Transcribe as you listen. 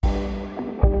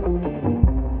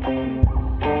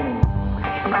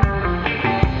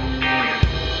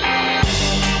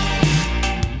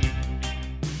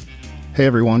Hey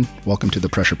everyone, welcome to the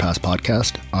Pressure Pass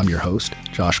podcast. I'm your host,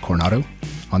 Josh Coronado.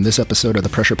 On this episode of the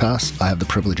Pressure Pass, I have the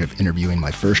privilege of interviewing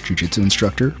my first jiu-jitsu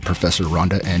instructor, Professor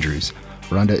Ronda Andrews.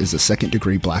 Ronda is a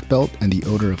second-degree black belt and the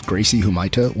owner of Gracie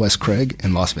Humaita West Craig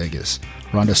in Las Vegas.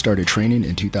 Ronda started training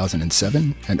in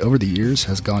 2007 and over the years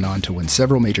has gone on to win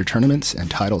several major tournaments and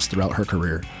titles throughout her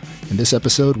career. In this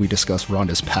episode, we discuss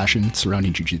Ronda's passion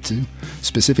surrounding jiu-jitsu,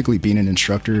 specifically being an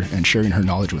instructor and sharing her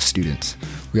knowledge with students.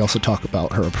 We also talk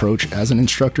about her approach as an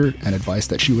instructor and advice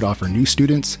that she would offer new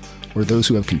students or those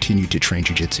who have continued to train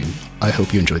jiu-jitsu. I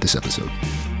hope you enjoyed this episode.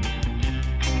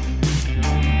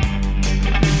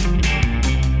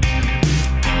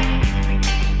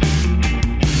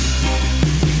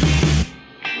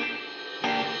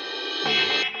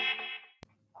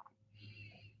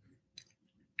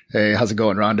 Hey, how's it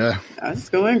going, Ronda? It's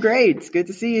going great. It's good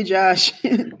to see you, Josh.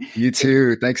 You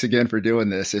too. Thanks again for doing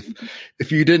this.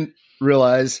 If you didn't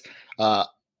realize,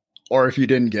 or if you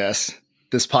didn't guess,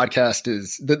 this podcast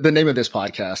is the name of this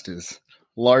podcast is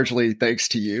largely thanks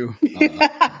to you.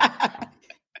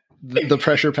 The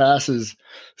Pressure Pass is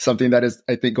something that is,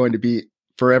 I think, going to be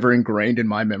forever ingrained in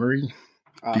my memory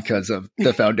because of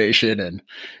the foundation and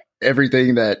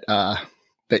everything that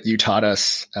you taught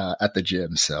us at the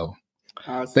gym. So.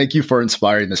 Awesome. Thank you for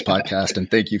inspiring this podcast, and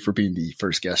thank you for being the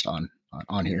first guest on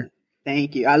here.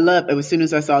 Thank you. I loved it. As soon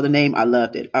as I saw the name, I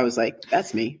loved it. I was like,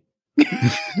 that's me.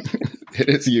 It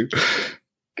is you.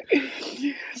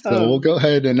 So we'll go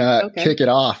ahead and kick it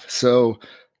off. So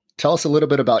tell us a little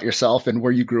bit about yourself and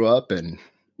where you grew up.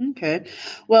 Okay.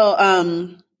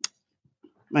 Well,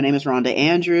 my name is Ronda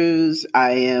Andrews.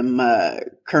 I am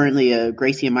currently a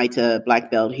Gracie Humaita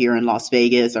black belt here in Las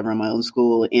Vegas. I run my own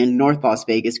school in North Las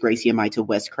Vegas, Gracie Humaita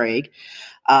West Craig.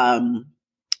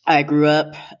 I grew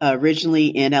up originally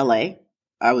in LA.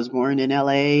 I was born in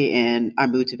LA and I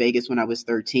moved to Vegas when I was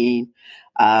 13.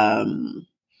 Then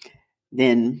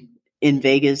in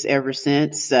Vegas ever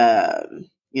since,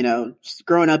 just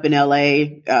growing up in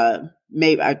LA,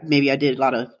 maybe I did a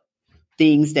lot of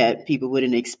things that people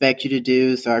wouldn't expect you to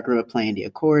do. So I grew up playing the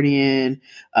accordion,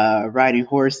 riding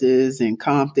horses in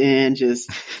Compton,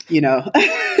 just, and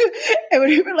when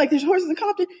people are like, there's horses in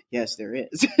Compton? Yes, there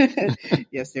is.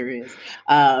 Yes, there is.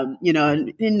 And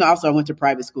then also I went to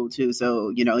private school too.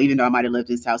 So, even though I might've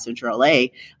lived in South Central LA,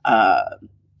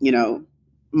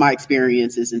 my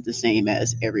experience isn't the same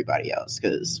as everybody else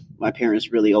because my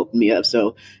parents really opened me up.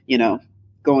 So,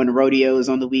 going to rodeos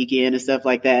on the weekend and stuff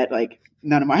like that, like,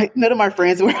 none of my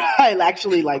friends where I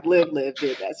actually lived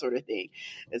did that sort of thing.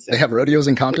 So, they have rodeos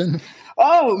in Compton?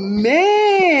 Oh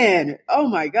man. Oh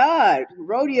my God.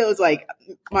 Rodeos, like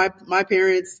my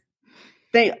parents,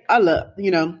 they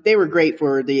were great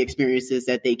for the experiences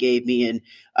that they gave me. And,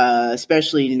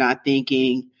 especially not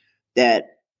thinking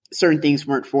that certain things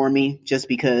weren't for me just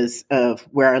because of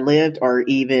where I lived or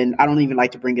even, I don't even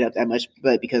like to bring it up that much,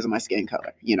 but because of my skin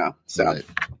color, so. Right.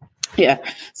 Yeah.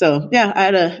 So yeah,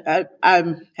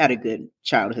 I had a good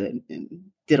childhood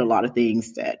and did a lot of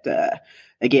things that,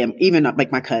 again, even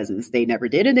like my cousins, they never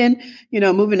did it. And,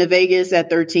 moving to Vegas at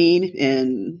 13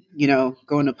 and,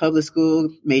 going to public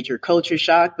school, major culture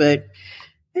shock, but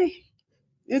hey,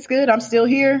 it's good. I'm still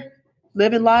here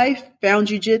living life, found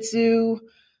jiu-jitsu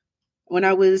when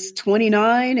I was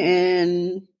 29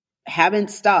 and haven't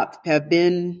stopped, have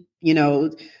been,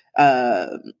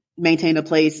 maintained a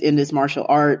place in this martial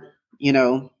art,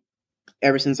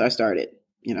 ever since I started,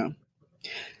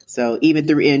 so even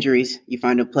through injuries, you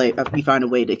find a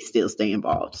way to still stay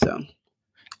involved. So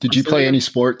did you play any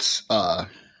sports,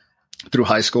 through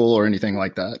high school or anything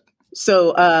like that?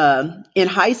 So, in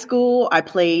high school, I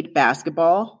played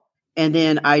basketball and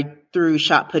then I threw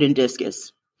shot put and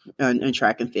discus in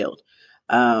track and field.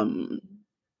 Any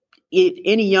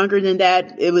younger than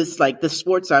that, it was like the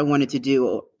sports I wanted to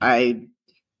do.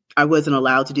 I wasn't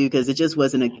allowed to do because it just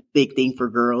wasn't a big thing for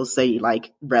girls, say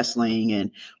like wrestling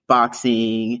and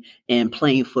boxing and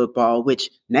playing football, which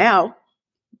now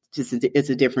it's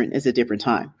a different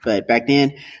time. But back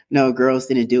then, no, girls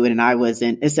didn't do it. And I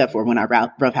wasn't, except for when I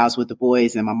roughhouse with the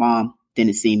boys and my mom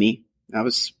didn't see me. I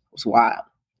was wild.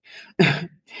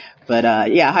 But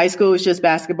high school was just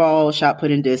basketball, shot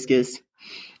put and discus.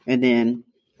 And then,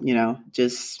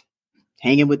 just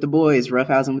hanging with the boys,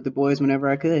 roughhousing with the boys whenever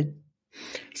I could.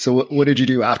 So what did you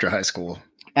do after high school?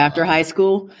 After high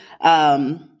school,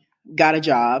 got a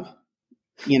job,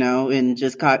 and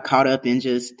just got caught up in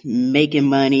just making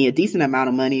money, a decent amount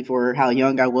of money for how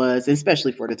young I was,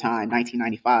 especially for the time,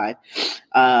 1995.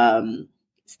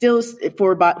 Still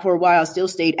for a while, still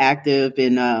stayed active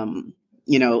and,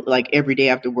 like every day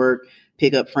after work,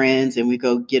 pick up friends and we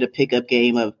go get a pickup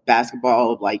game of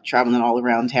basketball, like traveling all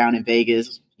around town in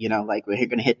Vegas, like we're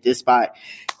going to hit this spot,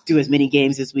 do as many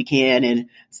games as we can, and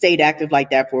stayed active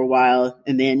like that for a while.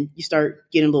 And then you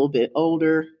start getting a little bit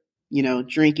older,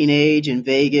 drinking age in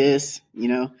Vegas,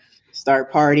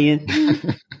 start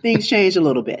partying. Things change a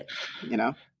little bit,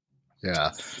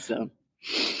 Yeah. So.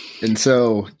 And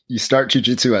so you start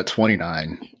jiu-jitsu at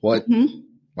 29. What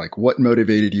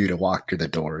motivated you to walk through the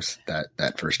doors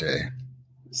that first day?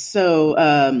 So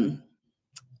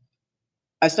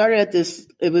I started at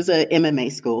it was a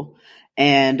MMA school,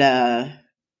 and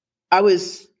I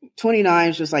was 29,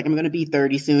 it's just like, I'm going to be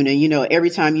 30 soon. And, every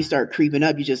time you start creeping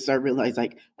up, you just start realizing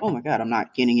like, oh my God, I'm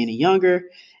not getting any younger.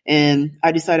 And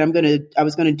I decided I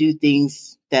was going to do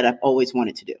things that I've always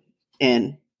wanted to do.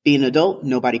 And being an adult,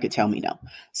 nobody could tell me no.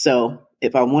 So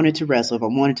if I wanted to wrestle, if I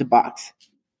wanted to box,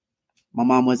 my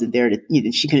mom wasn't there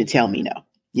she couldn't tell me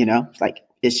no, like,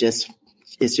 it's just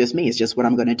me. It's just what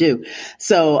I'm going to do.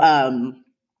 So,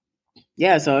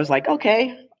 so I was like,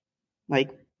 okay, like,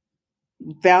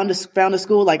 found a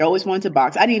school. Like, I always wanted to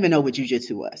box. I didn't even know what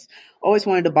jiu-jitsu was. Always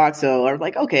wanted to box. So I was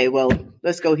like, okay, well,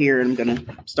 let's go here and I'm going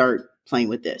to start playing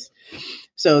with this.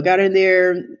 So got in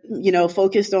there,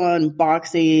 focused on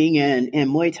boxing and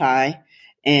Muay Thai.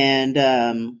 And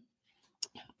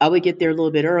I would get there a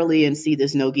little bit early and see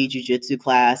this no-gi jiu-jitsu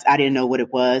class. I didn't know what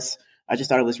it was. I just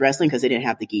thought it was wrestling because they didn't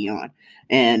have the gi on.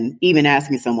 And even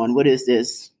asking someone, what is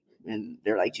this? And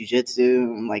they're like,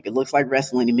 jiu-jitsu. I'm like, it looks like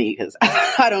wrestling to me because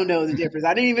I don't know the difference. I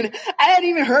hadn't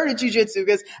even heard of jiu-jitsu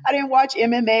because I didn't watch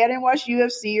MMA. I didn't watch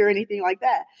UFC or anything like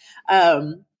that.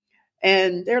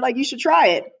 And they're like, you should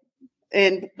try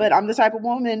it. But I'm the type of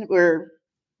woman where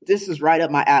this is right up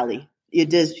my alley.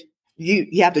 It does.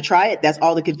 You have to try it. That's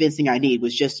all the convincing I need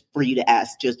was just for you to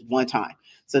ask just one time.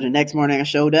 So the next morning I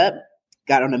showed up,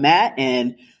 got on the mat,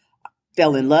 and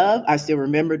fell in love. I still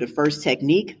remember the first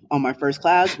technique on my first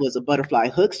class was a butterfly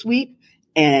hook sweep.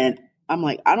 And I'm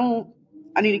like, I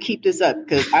need to keep this up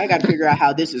because I got to figure out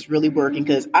how this is really working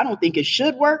because I don't think it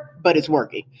should work, but it's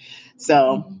working.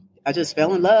 So I just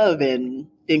fell in love and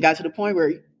then got to the point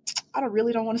where I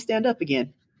really don't want to stand up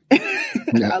again.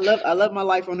 Yeah. I love my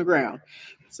life on the ground.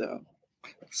 So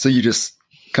you just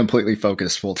completely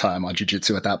focused full time on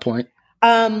jiu-jitsu at that point?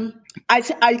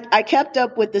 I kept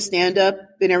up with the stand up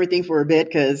and everything for a bit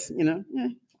because,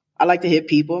 I like to hit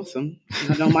people. So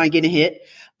I don't mind getting hit,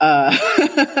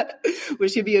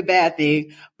 which should be a bad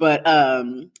thing. But,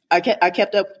 I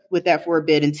kept up with that for a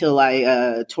bit until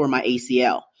I, tore my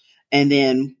ACL. And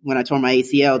then when I tore my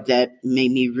ACL, that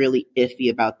made me really iffy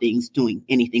about doing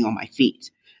anything on my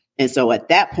feet. And so at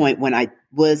that point, when I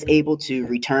was able to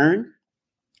return,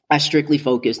 I strictly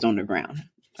focused on the ground.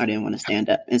 I didn't want to stand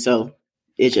up. And so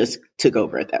it just took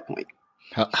over at that point.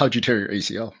 How'd you tear your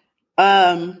ACL?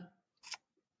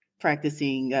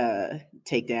 Practicing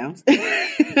takedowns.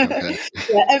 Okay.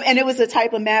 Yeah, and it was a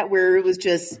type of mat where it was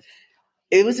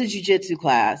a jiu-jitsu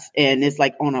class, and it's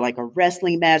like on a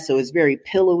wrestling mat. So it's very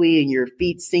pillowy and your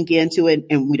feet sink into it.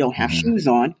 And we don't have shoes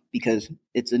on because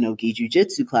it's a no-gi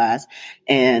jiu-jitsu class.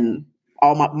 And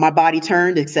all my body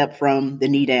turned except from the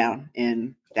knee down.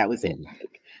 And that was it.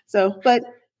 So, but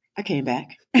I came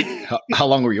back. How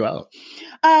long were you out?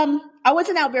 I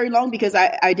wasn't out very long because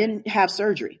I didn't have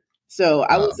surgery. So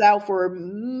I was out for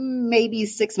maybe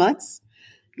 6 months,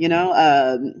 there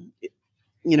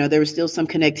was still some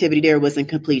connectivity there. It wasn't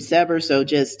complete sever. So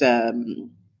just,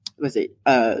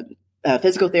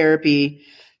 physical therapy,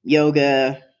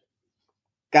 yoga,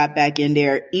 got back in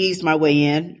there, eased my way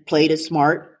in, played it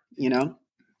smart,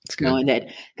 knowing that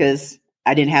because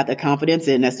I didn't have the confidence.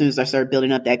 And as soon as I started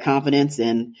building up that confidence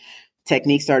and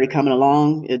technique started coming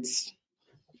along, it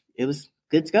was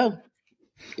good to go.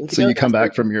 So you come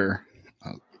back from your,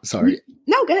 sorry.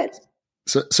 No, go ahead.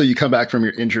 So you come back from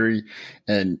your injury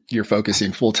and you're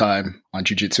focusing full time on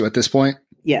jiu-jitsu at this point?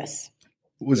 Yes.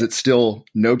 Was it still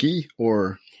no-gi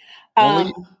or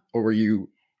only, or were you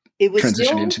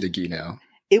transitioning into the gi now?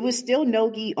 It was still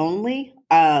no-gi only.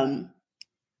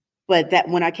 But that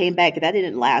when I came back, that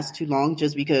didn't last too long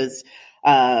just because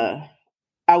I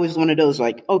was one of those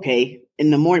like, okay,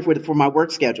 in the morning for my work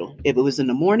schedule, if it was in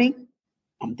the morning,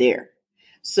 I'm there.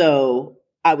 So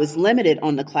I was limited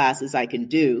on the classes I can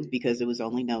do because it was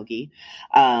only no-gi.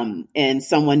 And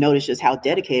someone noticed just how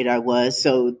dedicated I was.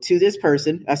 So to this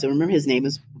person, I still remember his name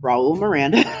is Raul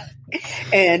Miranda.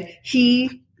 And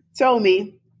he told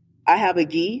me, I have a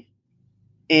gi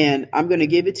and I'm going to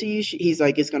give it to you. He's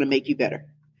like, it's going to make you better.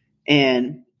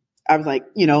 And I was like,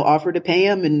 offered to pay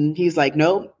him. And he's like,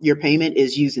 no, your payment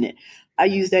is using it. I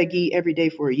used that gi every day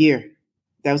for a year.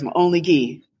 That was my only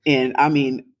gi. And I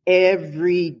mean,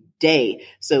 every day.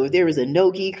 So if there was a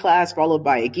no-gi class followed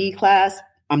by a gi class,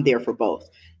 I'm there for both.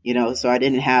 so I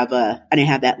didn't have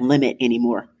that limit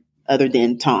anymore other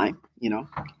than time,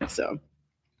 so.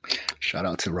 Shout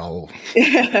out to Raul.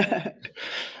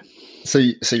 So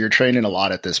you're training a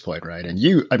lot at this point, right? And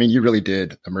you really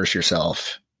did immerse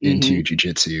yourself into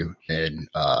jiu-jitsu. And,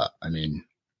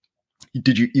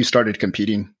 you started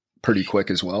competing pretty quick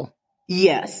as well?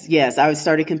 Yes. I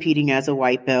started competing as a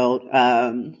white belt.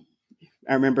 I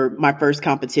remember my first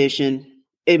competition,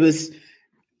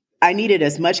 I needed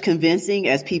as much convincing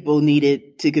as people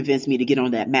needed to convince me to get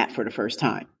on that mat for the first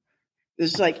time.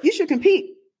 It's like, you should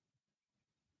compete.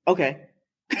 Okay.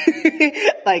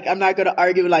 Like, I'm not going to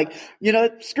argue, like,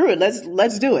 screw it.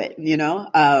 Let's do it.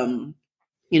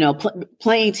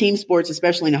 Playing team sports,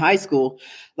 especially in high school,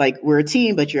 like, we're a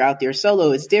team, but you're out there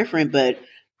solo. It's different, but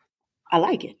I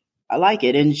like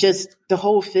it. And just the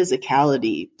whole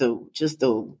physicality,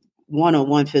 the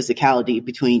one-on-one physicality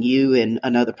between you and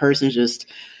another person,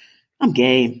 I'm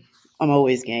game. I'm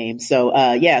always game. So,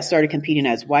 I started competing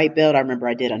as white belt. I remember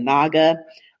I did a Naga.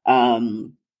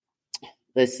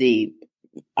 Let's see.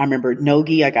 I remember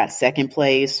Nogi, I got second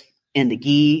place. In the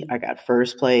gi, I got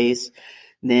first place.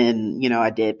 Then, I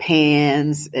did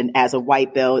Pans, and as a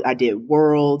white belt, I did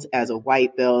Worlds as a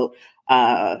white belt,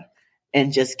 and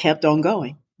just kept on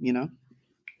going,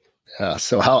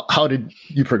 So how did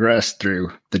you progress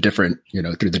through the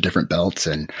different belts,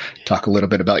 and talk a little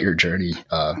bit about your journey?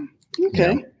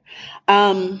 Okay.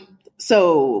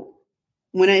 So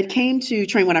when it came to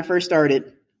train, when I first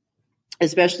started,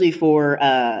 especially for,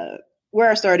 where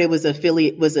I started was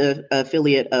an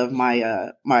affiliate of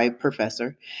my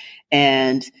professor,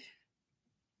 and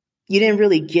you didn't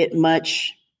really get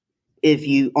much if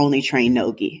you only train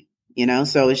no-gi,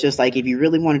 so it's just like, if you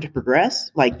really wanted to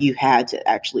progress, like, you had to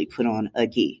actually put on a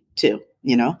gi too,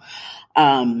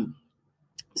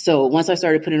 so once I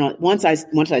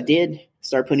did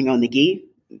start putting on the gi,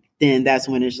 then that's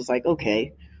when it's just like,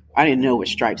 okay, I didn't know what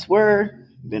stripes were.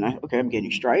 Then I'm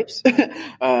getting stripes.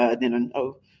 Then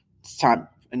it's time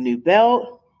a new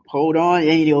belt. Hold on.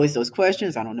 And you always those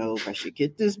questions. I don't know if I should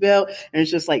get this belt. And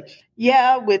it's just like,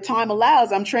 yeah, with time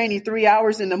allows, I'm training 3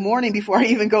 hours in the morning before I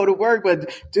even go to work.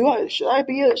 But should I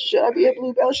be a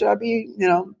blue belt? Should I be,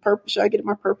 purple? Should I get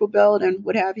my purple belt and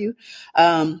what have you?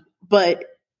 But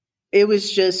it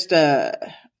was just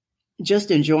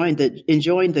enjoying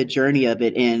the journey of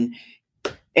it. And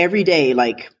every day,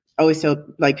 like, I always tell,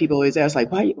 like, people always ask,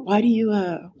 like, why did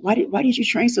you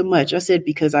train so much? I said,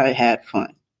 because I had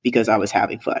fun, because I was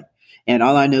having fun. And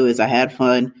all I knew is I had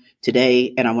fun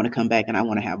today, and I want to come back and I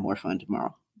want to have more fun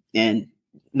tomorrow. And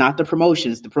not the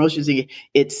promotions. The promotions,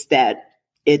 it's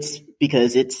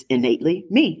because it's innately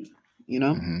me,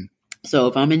 So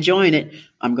if I'm enjoying it,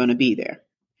 I'm going to be there.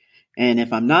 And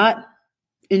if I'm not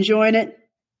enjoying it,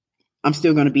 I'm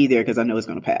still going to be there because I know it's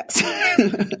going to pass.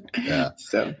 Yeah.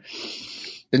 So.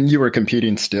 And you were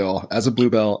competing still as a blue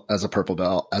belt, as a purple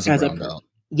belt, as a brown belt.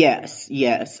 Yes.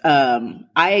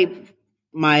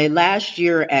 My last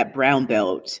year at brown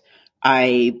belt,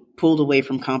 I pulled away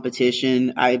from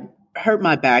competition. I hurt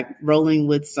my back rolling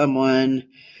with someone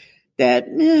that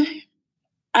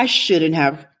I shouldn't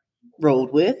have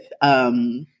rolled with.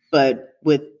 But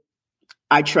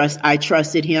I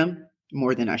trusted him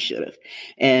more than I should have,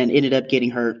 and ended up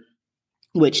getting hurt,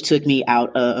 which took me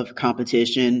out of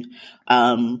competition.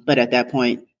 But at that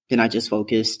point, then I just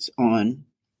focused on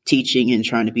teaching and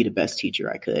trying to be the best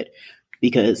teacher I could,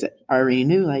 because I already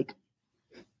knew, like,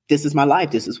 this is my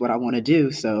life. This is what I want to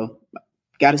do. So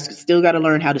still got to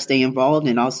learn how to stay involved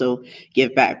and also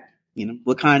give back.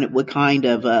 What kind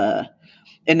of,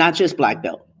 and not just black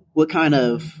belt, what kind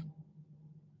of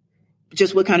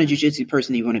jiu-jitsu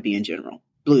person do you want to be in general?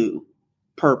 Blue,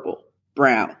 purple,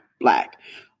 brown, black.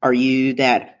 Are you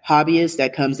that hobbyist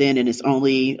that comes in and it's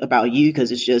only about you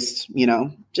because it's just,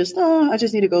 I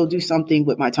just need to go do something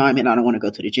with my time and I don't want to go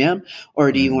to the gym?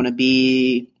 Or do you want to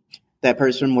be that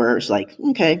person where it's like,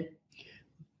 okay,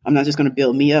 I'm not just going to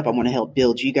build me up. I want to help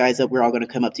build you guys up. We're all going to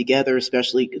come up together,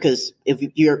 especially because if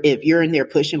you're in there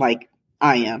pushing like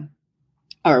I am,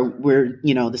 or we're,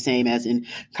 the same as in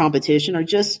competition, or you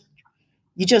just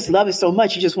love it so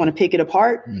much, you just want to pick it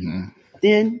apart,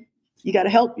 then you got to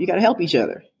help each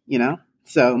other,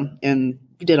 So, and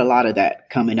we did a lot of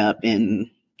that coming up, in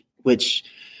which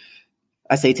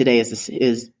I say today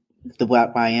is the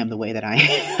why I am the way that I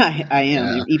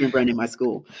am, even running my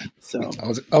school. So I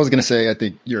was going to say, I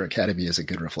think your academy is a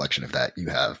good reflection of that. You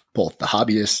have both the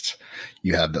hobbyists,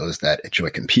 you have those that enjoy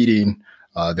competing.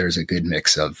 There's a good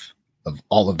mix of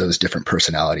all of those different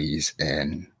personalities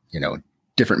and,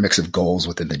 different mix of goals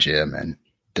within the gym. And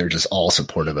they're just all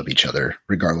supportive of each other,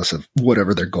 regardless of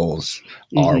whatever their goals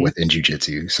are within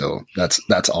jiu-jitsu. So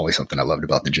that's always something I loved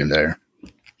about the gym there.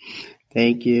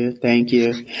 Thank you. Thank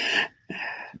you.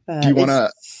 Do you want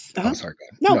to? Oh, sorry.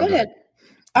 Go ahead.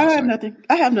 I have nothing.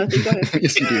 Go ahead.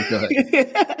 Yes, you do. Go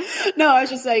ahead. No, I was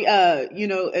just saying,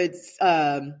 it's,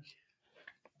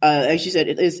 as you said,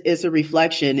 it's a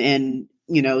reflection, and,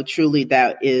 truly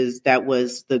that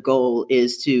was the goal,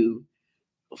 is to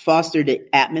foster the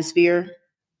atmosphere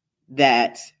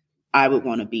that I would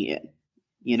want to be in,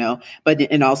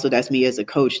 and also that's me as a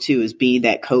coach too, is being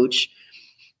that coach.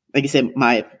 Like I said,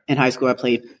 in high school, I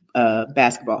played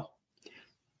basketball.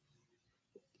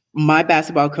 My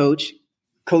basketball coach,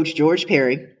 Coach George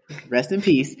Perry, rest in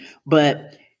peace,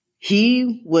 but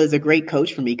he was a great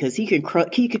coach for me because he could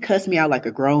cuss me out like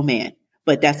a grown man.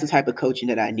 But that's the type of coaching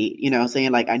that I need. I'm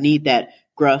saying? Like, I need that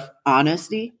gruff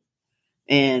honesty,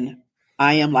 and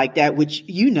I am like that, which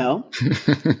I do know.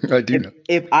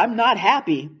 If I'm not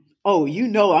happy,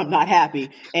 I'm not happy,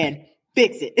 and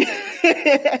fix it.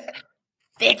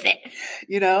 Fix it.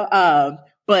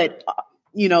 But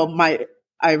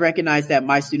I recognize that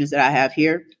my students that I have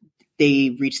here,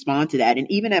 they respond to that. And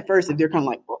even at first, if they're kind of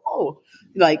like,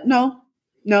 like, no,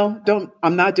 don't,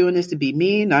 I'm not doing this to be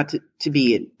mean, not to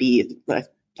be like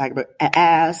an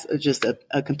ass or just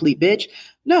a complete bitch.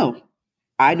 No,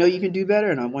 I know you can do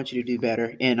better, and I want you to do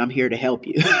better, and I'm here to help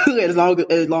you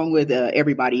along with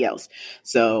everybody else.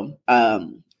 So I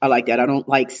like that. I don't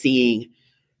like seeing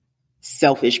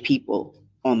selfish people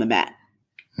on the mat.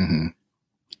 Mm-hmm.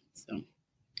 So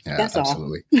yeah, that's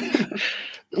absolutely.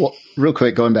 Well, real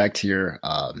quick, going back to your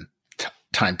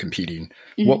time competing,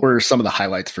 what were some of the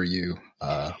highlights for you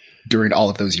during all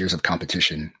of those years of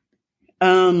competition?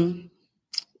 Highlights.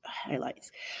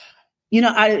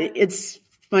 It's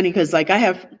funny because, like, I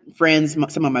have friends,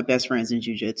 some of my best friends in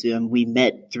jiu-jitsu, and we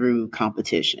met through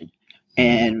competition.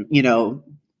 And,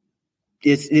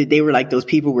 they were like those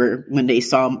people where when they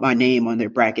saw my name on their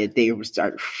bracket, they would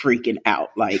start freaking out.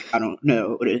 Like, I don't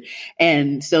know.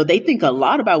 And so they think a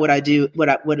lot about what I do, what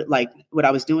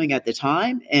I was doing at the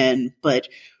time. But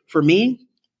for me,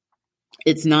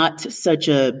 it's not such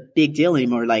a big deal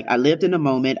anymore. Like, I lived in the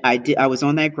moment. I was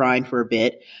on that grind for a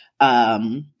bit.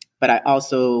 But I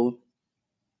also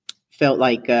felt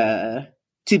like,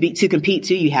 to compete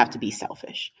too, you have to be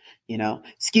selfish.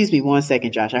 Excuse me 1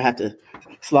 second, Josh. I have to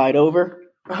slide over.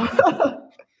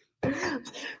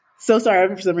 So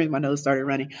sorry. For some reason, my nose started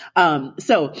running.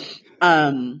 So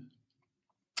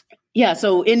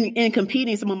in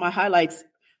competing, some of my highlights,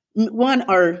 one,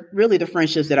 are really the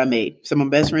friendships that I made. Some of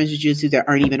my best friends in jiu-jitsu that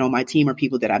aren't even on my team are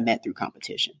people that I met through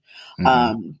competition.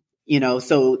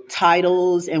 So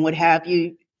titles and what have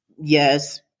you.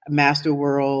 Yes. Master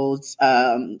Worlds.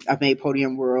 I've made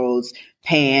Podium Worlds,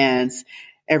 Pans,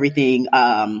 everything.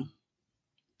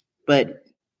 But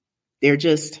they're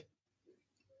just,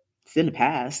 it's in the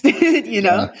past,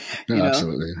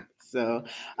 Absolutely. So,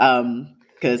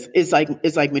 cause it's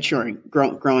like maturing,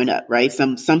 growing up, right?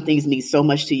 Some things mean so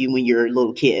much to you when you're a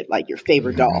little kid, like your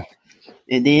favorite doll.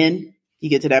 And then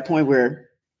you get to that point where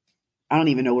I don't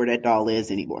even know where that doll is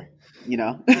anymore.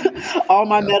 All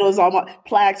my medals, all my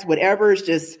plaques, whatever, is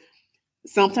just,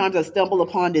 sometimes I stumble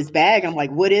upon this bag. I'm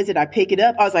like, what is it? I pick it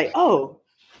up. I was like, oh,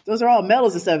 those are all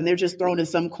medals and stuff. And they're just thrown in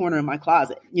some corner in my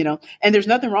closet, and there's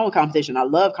nothing wrong with competition. I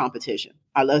love competition.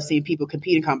 I love seeing people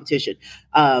compete in competition.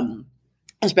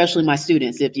 Especially my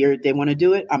students. If they want to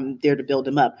do it, I'm there to build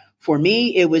them up. For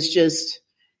me,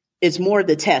 it's more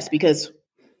the test, because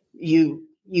you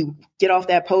get off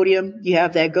that podium, you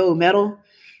have that gold medal.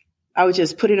 I would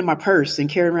just put it in my purse and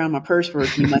carry around my purse for a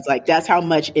few months. Like, that's how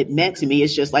much it meant to me.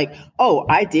 It's just like, oh,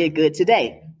 I did good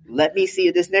today. Let me see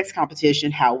at this next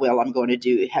competition how well I'm going to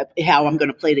do, how I'm going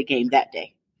to play the game that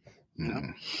day.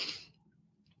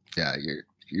 Yeah,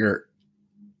 you're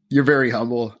very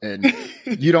humble, and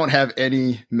you don't have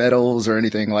any medals or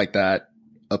anything like that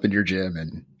up in your gym,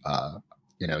 and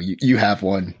you have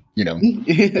won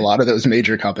a lot of those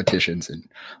major competitions, and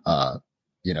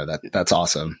that's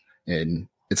awesome. And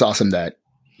it's awesome that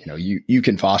you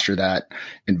can foster that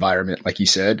environment, like you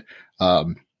said,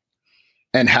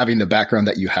 and having the background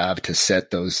that you have to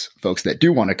set those folks that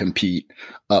do want to compete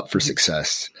up for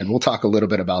success. And we'll talk a little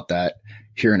bit about that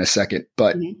here in a second.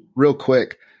 But real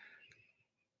quick,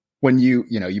 when you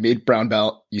made brown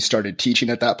belt, you started teaching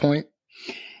at that point?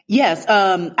 Yes.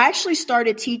 I actually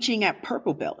started teaching at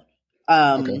purple belt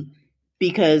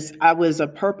because I was a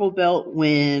purple belt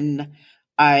when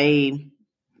I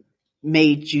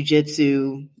made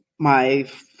jiu-jitsu my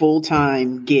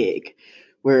full-time gig,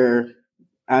 where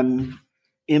I'm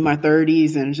in my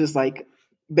 30s and it's just like,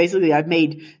 basically I've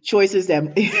made choices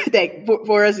that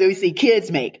for us that we see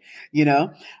kids make,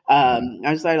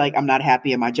 I started like, I'm not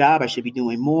happy at my job. I should be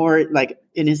doing more. Like,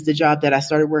 and it's the job that I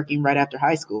started working right after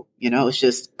high school. It's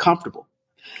just comfortable.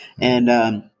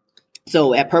 And,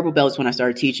 so at Purple Belt is when I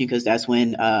started teaching, because that's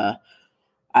when,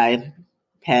 I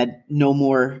had no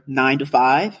more 9 to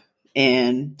 5,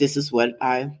 and this is what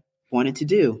I wanted to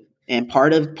do. And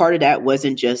part of that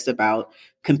wasn't just about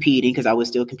competing, because I was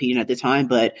still competing at the time,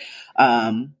 but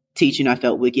teaching, I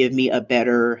felt, would give me a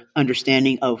better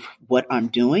understanding of what I'm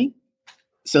doing.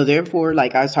 So therefore,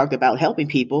 like I was talking about helping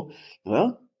people,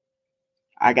 well,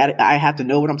 I have to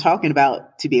know what I'm talking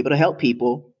about to be able to help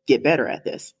people get better at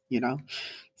this,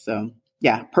 So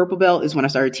yeah, Purple Belt is when I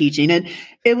started teaching, and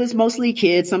it was mostly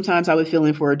kids. Sometimes I would fill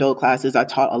in for adult classes. I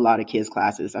taught a lot of kids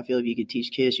classes. I feel if you could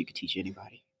teach kids, you could teach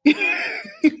anybody.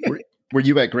 Were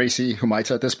you at Gracie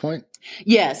Humaita at this point?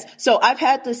 Yes. So I've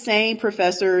had the same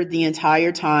professor the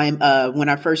entire time. When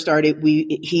I first started,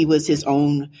 he was his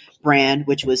own brand,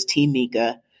 which was Team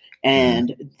Mika.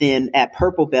 And then at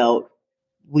Purple Belt,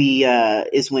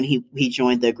 is when he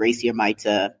joined the Gracie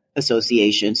Humaita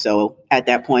Association. So at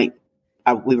that point,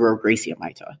 we were Gracie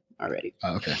Humaita already.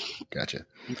 Oh, okay. Gotcha.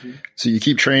 Mm-hmm. So you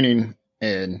keep training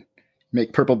and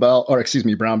make brown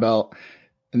belt,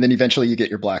 and then eventually you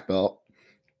get your black belt.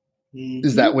 Mm-hmm.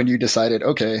 Is that when you decided,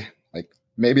 okay, like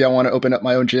maybe I want to open up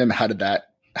my own gym? How did that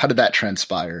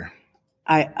transpire?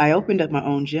 I opened up my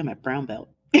own gym at brown belt.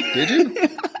 Did you?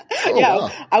 Oh, yeah,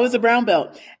 wow. I was a brown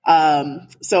belt.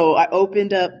 So I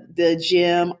opened up the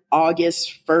gym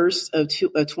August 1st of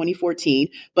 2014.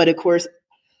 But of course,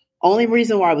 only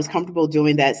reason why I was comfortable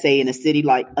doing that, say in a city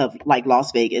like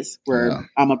Las Vegas, where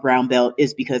I'm a brown belt,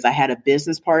 is because I had a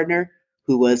business partner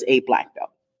who was a black belt.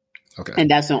 Okay.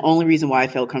 And that's the only reason why I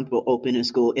felt comfortable opening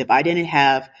school. If I didn't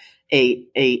have a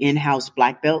in-house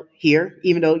black belt here,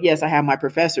 even though, yes, I have my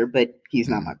professor, but he's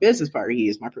not my business partner. He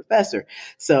is my professor.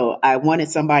 So I wanted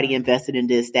somebody invested in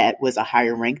this that was a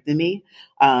higher rank than me.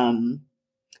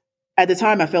 At the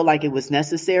time, I felt like it was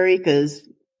necessary because,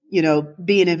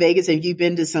 being in Vegas, and you've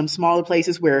been to some smaller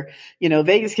places where,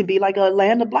 Vegas can be like a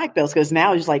land of black belts, because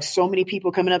now there's like so many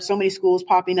people coming up, so many schools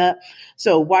popping up.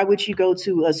 So why would you go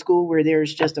to a school where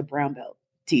there's just a brown belt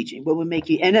teaching? What would make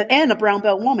you, and a brown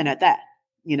belt woman at that,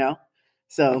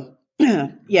 So,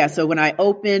 yeah. So when I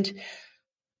opened,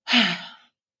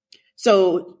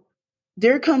 so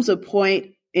there comes a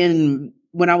point when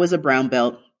I was a brown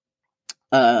belt,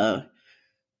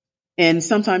 and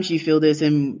sometimes you feel this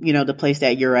in, the place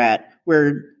that you're at,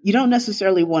 where you don't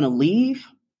necessarily want to leave,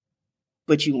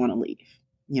 but you want to leave,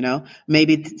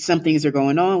 maybe some things are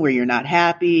going on where you're not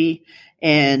happy,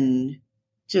 and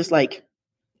just like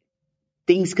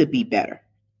things could be better.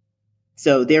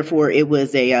 So therefore it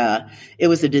was a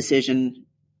decision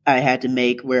I had to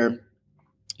make where,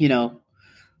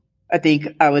 I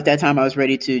think I was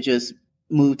ready to just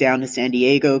move down to San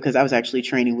Diego, because I was actually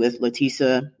training with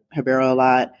Leticia Ribeiro a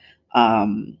lot.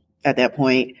 At that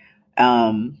point.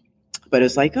 But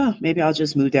it's like, oh, maybe I'll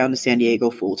just move down to San Diego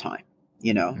full time,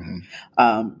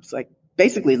 It's like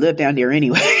basically live down there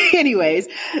anyways.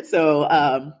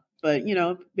 So, but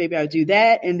maybe I'll do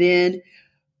that. And then,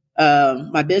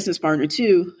 my business partner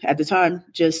too, at the time,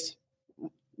 just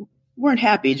weren't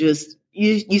happy. Just,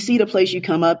 you see the place you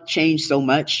come up change so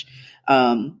much,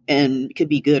 and it could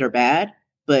be good or bad,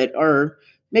 or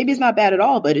maybe it's not bad at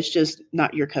all, but it's just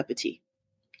not your cup of tea.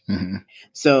 Mm-hmm.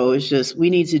 So it's just, we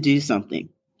need to do something.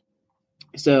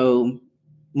 So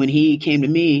when he came to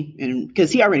me, and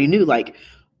because he already knew, like,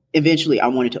 eventually I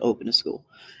wanted to open a school.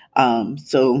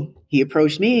 So he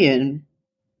approached me, and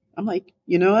I'm like,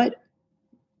 you know what?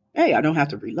 Hey, I don't have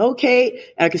to relocate.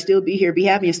 I can still be here, be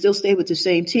happy, and still stay with the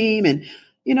same team. And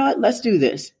you know what? Let's do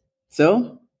this.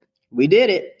 So we did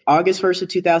it August 1st of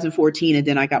 2014. And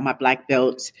then I got my black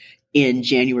belts in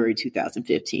January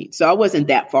 2015. So I wasn't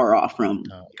that far off from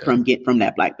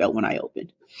that black belt when I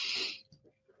opened.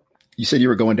 You said you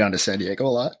were going down to San Diego a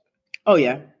lot? Oh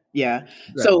yeah. Yeah.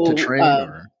 So to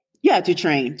train Yeah, to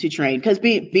train. Because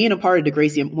being a part of the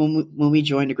Gracie, when we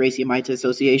joined the Gracie Humaita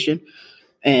Association,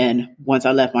 and once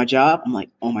I left my job, I'm like,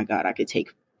 oh my God, I could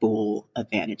take full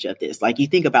advantage of this. Like, you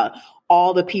think about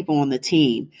all the people on the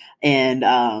team, and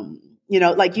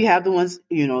like you have the ones,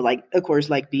 like, of course,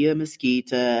 like Bia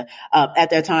Mesquita, at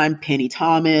that time, Penny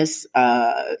Thomas,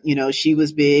 she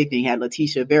was big. Then you had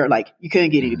Leticia Vera, like, you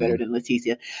couldn't get any better than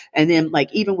Leticia. And then,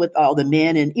 like, even with all the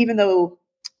men, and even though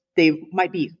they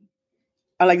might be,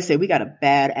 I like to say, we got a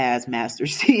badass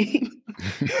Masters team.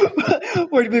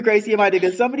 We're Gracie Humaita,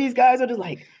 because some of these guys are just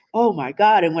like, oh my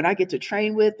God. And when I get to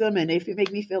train with them and they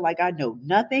make me feel like I know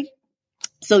nothing,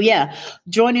 So yeah,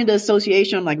 joining the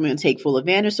association, I'm like, I'm going to take full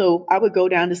advantage. So I would go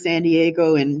down to San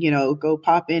Diego and, go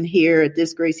pop in here at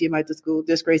this Gracie and Mita school,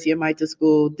 this Gracie and Mita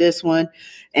school, this one.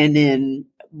 And then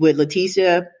with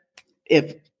Leticia,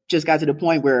 if just got to the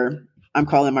point where I'm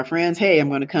calling my friends, hey, I'm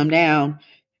going to come down.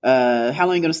 How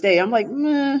long are you going to stay? I'm like,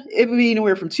 it would be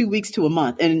anywhere from 2 weeks to a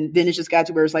month. And then it just got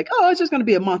to where it's like, oh, it's just going to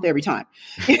be a month every time,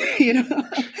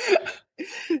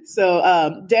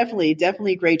 So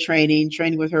definitely great training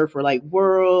with her for like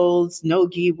Worlds,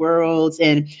 No-Gi Worlds,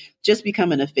 and just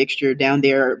becoming a fixture down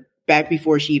there back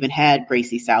before she even had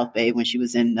Gracie South Bay, when she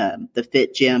was in the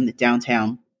Fit Gym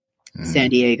downtown San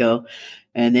Diego.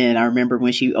 And then I remember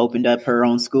when she opened up her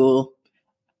own school,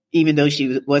 even though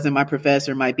she wasn't my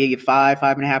professor, might be a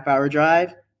 5.5 hour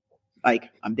drive. Like,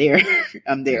 I'm there.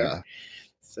 I'm there. Yeah.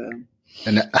 So.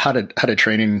 And how did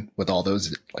training with all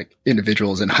those like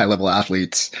individuals and high level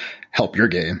athletes help your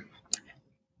game?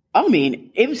 I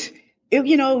mean, it was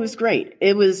great.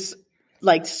 It was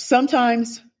like,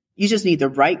 sometimes you just need the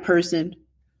right person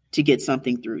to get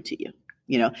something through to you,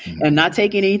 and not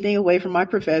taking anything away from my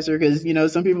professor. Cause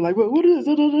some people are like, well, what is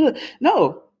it?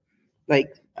 No,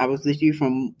 like, I was with you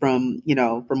from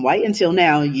white until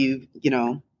now. You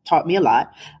taught me a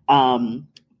lot.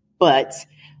 But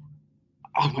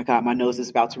oh my God, my nose is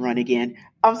about to run again.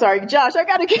 I'm sorry, Josh. I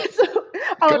gotta get some.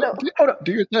 Hold on.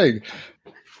 Do your thing.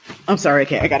 I'm sorry.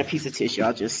 Okay, I got a piece of tissue.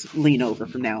 I'll just lean over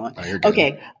from now on. Oh,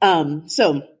 okay.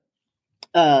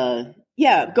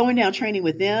 Going down training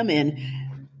with them, and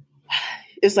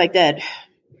it's like that.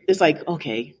 It's like,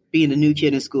 okay, being a new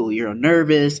kid in school, you're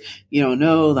nervous. You don't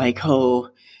know, like,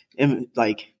 am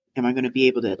I going to be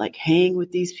able to like hang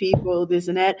with these people, this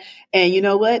and that? And you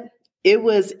know what? It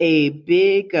was a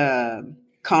big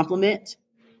compliment.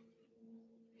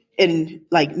 And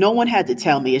like, no one had to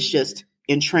tell me. It's just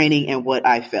in training and what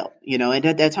I felt, and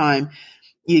at that time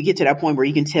you get to that point where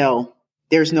you can tell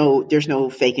there's no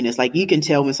fakiness. Like, you can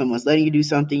tell when someone's letting you do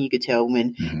something. You can tell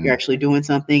when you're actually doing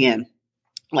something. And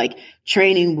like,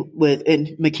 training with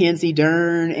and Mackenzie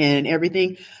Dern and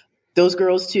everything, those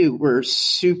girls too were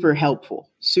super helpful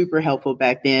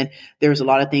back then. There was a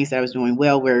lot of things that I was doing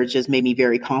well where it just made me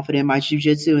very confident in my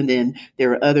jiu-jitsu. And then there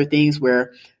were other things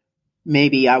where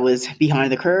maybe I was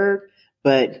behind the curve,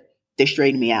 but they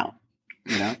straightened me out,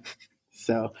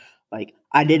 So like,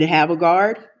 I didn't have a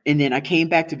guard. And then I came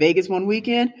back to Vegas one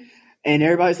weekend and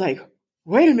everybody's like,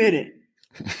 wait a minute,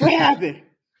 what happened?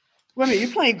 Wait a minute,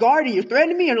 you're playing guard and you're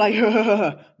threatening me? Or like,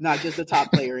 not just a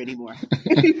top player anymore.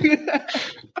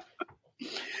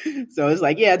 So it's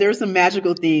like, yeah, there's some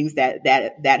magical things that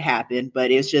happened,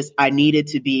 but it's just, I needed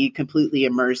to be completely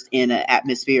immersed in an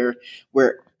atmosphere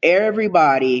where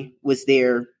everybody was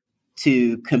there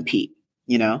to compete,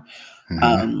 to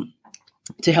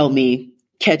help me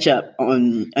catch up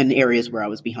on areas where I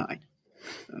was behind.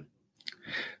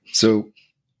 So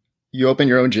you open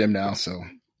your own gym now, so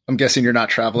I'm guessing you're not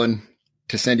traveling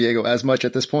to San Diego as much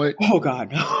at this point. Oh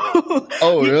God, no.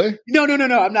 Oh, really? No.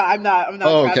 I'm not.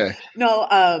 Oh, okay.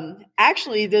 No,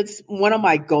 actually, that's one of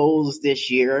my goals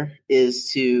this year,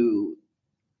 is to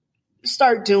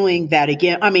start doing that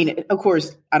again. I mean, of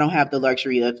course, I don't have the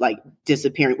luxury of like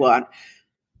disappearing. Well,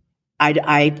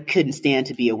 I couldn't stand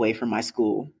to be away from my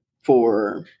school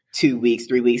for 2 weeks,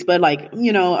 3 weeks, but like,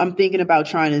 I'm thinking about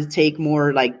trying to take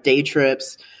more like day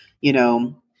trips,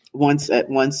 once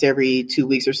every 2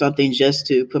 weeks or something, just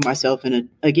to put myself in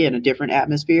a different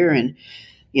atmosphere and,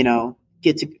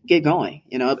 get going.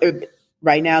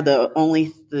 Right now,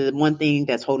 the one thing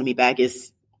that's holding me back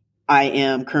is I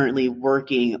am currently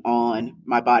working on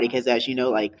my body. Cause as you know,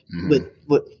 like with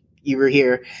what you were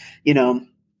here,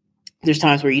 there's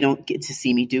times where you don't get to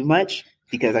see me do much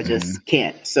because I just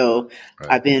can't. So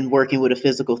I've been working with a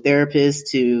physical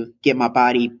therapist to get my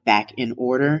body back in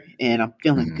order, and I'm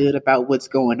feeling good about what's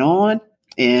going on.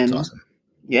 And that's awesome.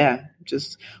 Yeah,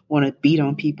 just want to beat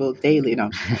on people daily.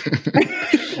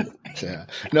 Yeah.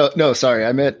 No, sorry.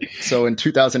 I meant, so in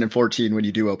 2014, when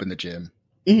you do open the gym,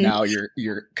 now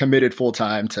you're committed full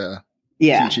time to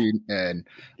teaching and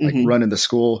like running the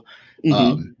school.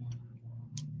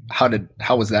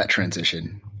 How was that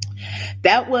transition?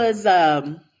 That was,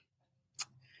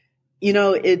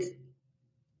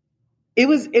 it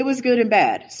was good and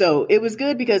bad. So it was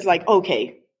good because like,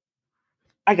 okay,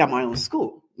 I got my own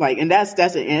school. Like, and that's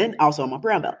it. And also I'm a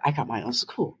brown belt. I got my own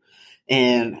school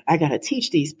and I got to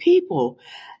teach these people.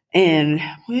 And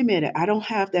wait a minute, I don't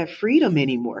have that freedom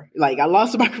anymore. Like, I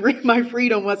lost my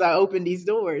freedom once I opened these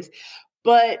doors.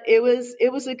 But it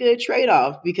was a good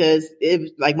trade-off because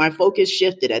it, like, my focus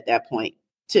shifted at that point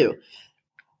too.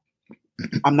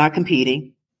 I'm not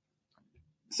competing.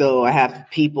 So I have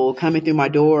people coming through my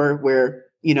door where,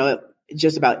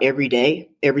 just about every day,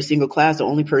 every single class, the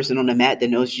only person on the mat that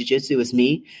knows jiu-jitsu is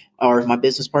me, or if my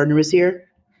business partner is here.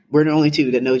 We're the only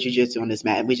two that know jiu-jitsu on this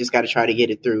mat. And we just got to try to get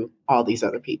it through all these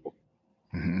other people.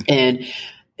 Mm-hmm.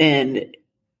 And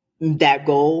that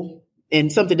goal,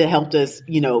 and something that helped us,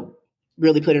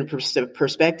 really put in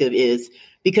perspective, is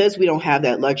because we don't have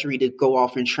that luxury to go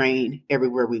off and train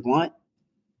everywhere we want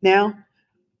now,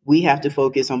 we have to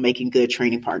focus on making good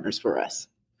training partners for us.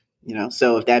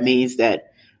 So if that means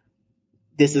that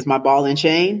this is my ball and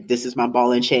chain, this is my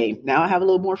ball and chain. Now I have a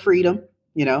little more freedom,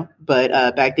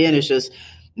 but back then it's just,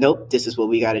 nope, this is what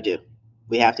we got to do.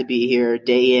 We have to be here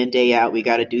day in, day out. We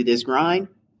got to do this grind.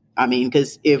 I mean,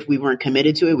 because if we weren't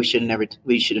committed to it, we should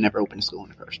have never opened a school in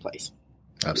the first place.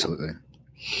 Absolutely.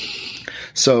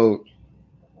 So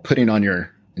putting on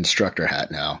your instructor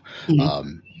hat now,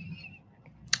 mm-hmm.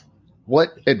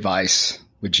 What advice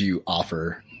would you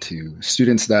offer to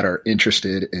students that are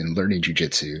interested in learning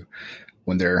jiu-jitsu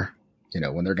when they're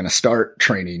going to start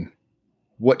training?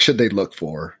 What should they look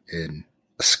for in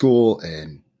a school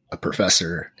and a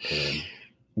professor? And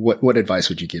what advice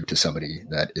would you give to somebody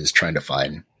that is trying to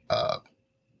find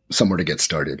somewhere to get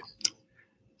started?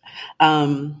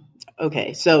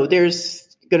 Okay. So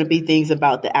there's going to be things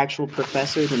about the actual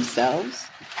professor themselves.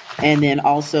 And then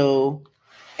also,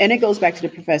 and it goes back to the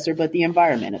professor, but the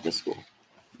environment of the school,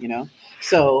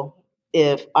 So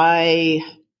if I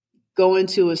go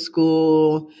into a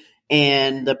school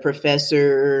and the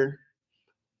professor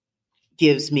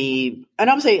gives me, and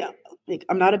I'm saying,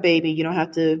 I'm not a baby. You don't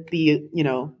have to be,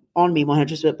 on me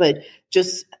 100%, but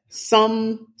just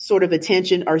some sort of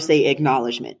attention or say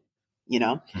acknowledgement,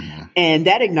 mm-hmm. And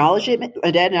that acknowledgement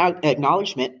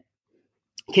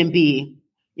can be,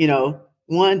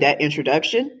 one, that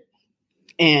introduction.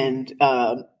 And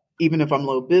even if I'm a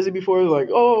little busy before, like,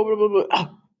 oh, blah, blah, blah,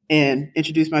 and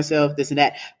introduce myself, this and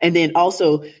that. And then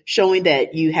also showing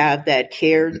that you have that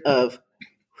care of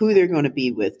who they're going to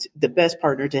be with, the best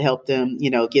partner to help them,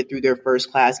 get through their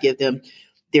first class, give them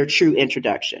their true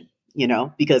introduction,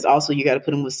 because also you got to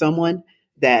put them with someone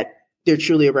that they're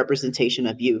truly a representation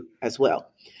of you as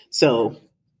well. So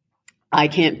I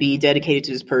can't be dedicated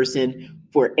to this person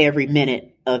for every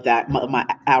minute of my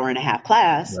hour and a half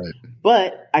class, right.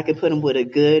 But I could put them with a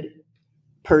good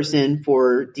person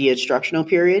for the instructional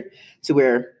period to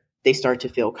where they start to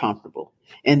feel comfortable.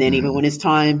 And then even when it's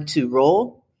time to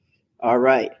roll, all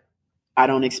right, I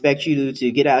don't expect you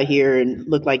to get out here and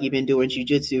look like you've been doing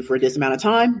jiu-jitsu for this amount of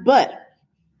time, but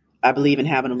I believe in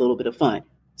having a little bit of fun.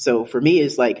 So for me,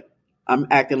 it's like I'm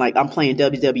acting like I'm playing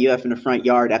WWF in the front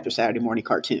yard after Saturday morning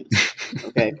cartoons.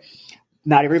 Okay.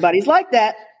 Not everybody's like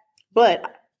that,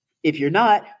 but if you're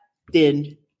not,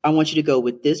 then I want you to go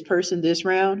with this person this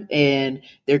round, and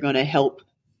they're going to help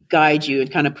guide you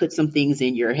and kind of put some things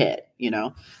in your head,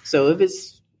 So if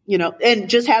it's, and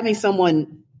just having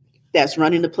someone that's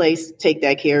running the place take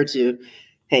that care to,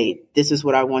 hey, this is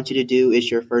what I want you to do.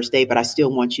 It's your first day, but I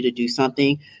still want you to do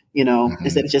something, mm-hmm.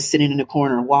 instead of just sitting in the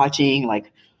corner watching.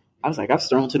 Like I was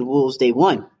thrown to the wolves day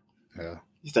one. Yeah.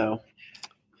 So,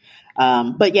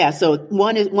 but yeah, so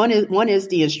one is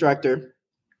the instructor.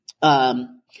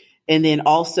 And then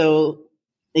also,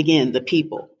 again, the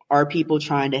people, are people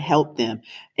trying to help them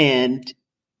and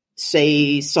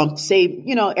every school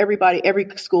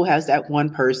has that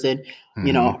one person,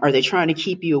 mm-hmm. Are they trying to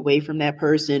keep you away from that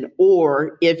person?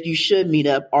 Or if you should meet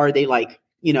up, are they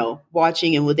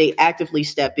watching, and will they actively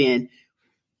step in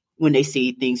when they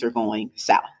see things are going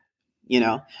south,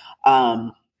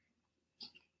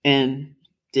 and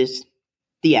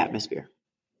the atmosphere,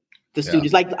 the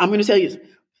students, I'm going to tell you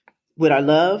what I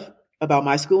love about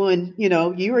my school, and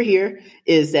you were here,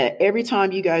 is that every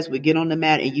time you guys would get on the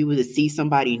mat and you would see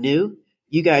somebody new,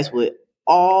 you guys would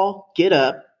all get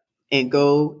up and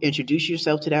go introduce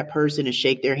yourself to that person and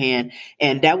shake their hand.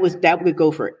 And that would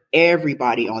go for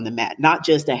everybody on the mat, not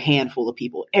just a handful of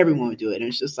people. Everyone would do it. And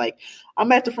it's just like,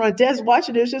 I'm at the front desk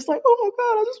watching it. It's just like, oh my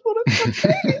God, I just want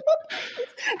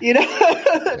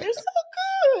to, they're so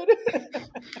good.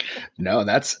 No,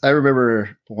 I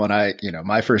remember when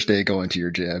my first day going to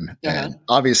your gym, and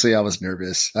obviously I was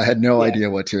nervous. I had no idea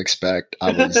what to expect.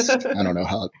 I was, I don't know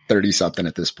how 30 something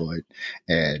at this point,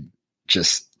 and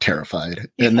just terrified.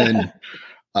 And then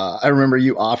I remember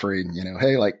you offering,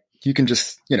 hey, you can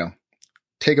just,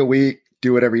 take a week,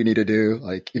 do whatever you need to do.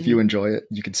 Like if you enjoy it,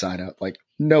 you can sign up,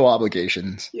 no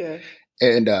obligations. Yeah.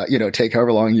 And, take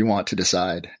however long you want to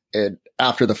decide. And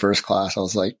after the first class, I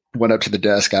was went up to the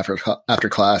desk after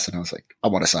class, and I was like, I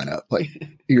want to sign up.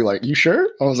 You're like, you sure?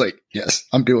 I was like, yes,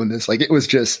 I'm doing this. It was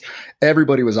just,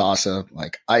 everybody was awesome.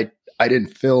 I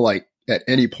didn't feel like at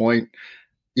any point,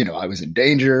 I was in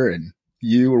danger, and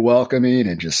you were welcoming,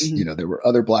 and just, there were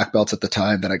other black belts at the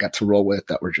time that I got to roll with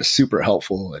that were just super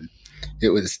helpful. And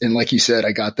and like you said,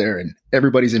 I got there and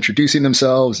everybody's introducing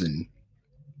themselves, and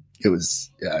it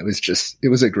was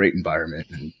a great environment.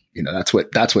 And, that's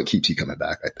what keeps you coming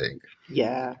back, I think.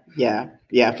 Yeah,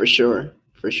 for sure.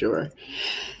 You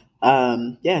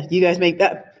guys make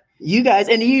that. You guys,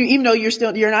 and you, even though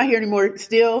you're not here anymore,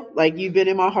 still, like, you've been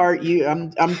in my heart.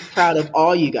 I'm proud of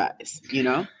all you guys.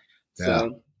 Yeah.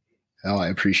 So. Oh, I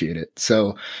appreciate it.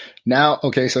 So now,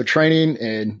 okay, so training,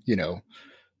 and you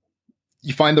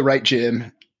find the right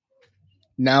gym.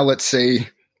 Now, let's say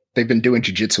they've been doing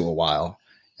jiu-jitsu a while,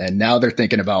 and now they're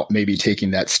thinking about maybe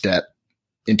taking that step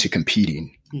into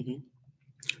competing. Mm-hmm.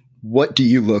 What do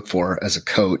you look for as a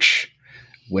coach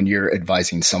when you're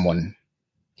advising someone,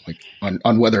 like,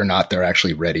 on whether or not they're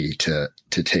actually ready to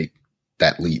take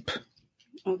that leap?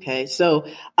 Okay. So,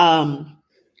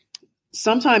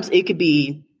 sometimes it could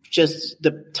be just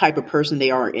the type of person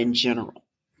they are in general,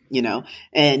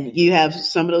 and you have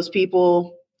some of those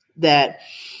people that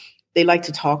they like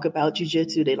to talk about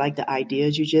jiu-jitsu. They like the idea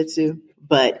of jiu-jitsu,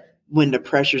 but when the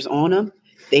pressure's on them,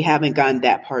 they haven't gotten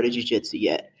that part of jiu-jitsu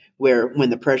yet, where when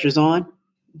the pressure's on,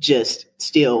 just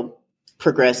still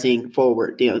progressing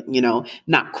forward,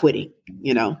 not quitting,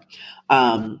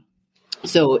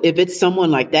 So if it's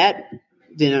someone like that,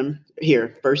 then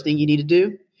first thing you need to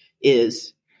do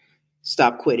is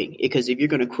stop quitting. Because if you're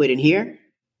going to quit in here,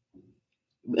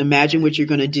 imagine what you're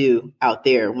going to do out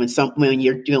there when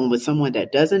you're dealing with someone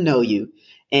that doesn't know you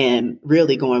and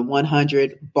really going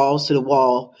 100 balls to the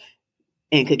wall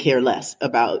and could care less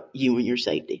about you and your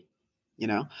safety,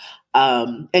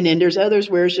 And then there's others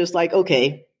where it's just like,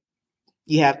 okay,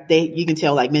 you can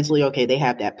tell, like, mentally, okay, they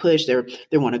have that push.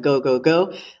 They want to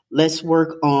go. Let's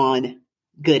work on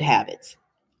good habits.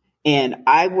 And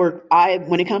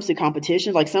when it comes to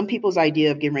competition, like, some people's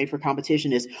idea of getting ready for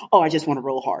competition is, oh, I just want to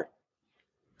roll hard.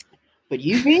 But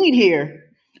you being here,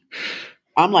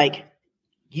 I'm like,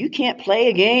 you can't play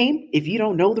a game if you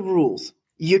don't know the rules.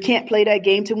 You can't play that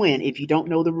game to win if you don't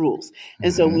know the rules.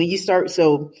 And so when you start,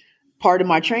 part of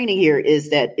my training here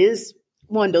is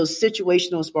one of those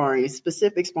situational sparring,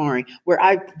 specific sparring,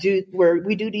 where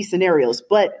we do these scenarios,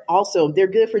 but also they're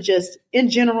good for just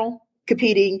in general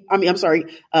competing.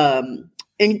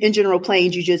 In general,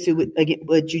 playing jujitsu with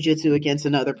jujitsu against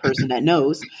another person that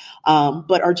knows,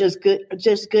 but are just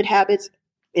good habits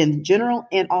in general,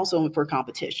 and also for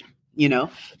competition,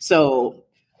 So,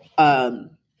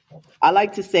 I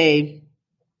like to say,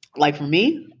 like, for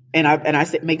me, and I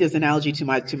make this analogy to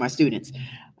my students.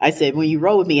 I said, when you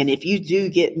roll with me, and if you do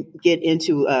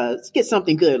get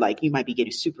something good, like, you might be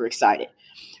getting super excited,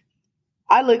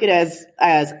 I look at it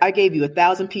as I gave you a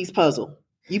 1,000-piece puzzle.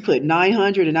 You put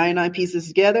 999 pieces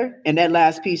together, and that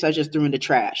last piece I just threw in the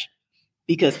trash,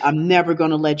 because I'm never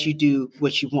going to let you do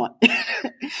what you want.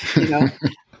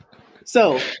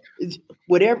 So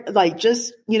whatever, like,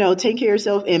 just, take care of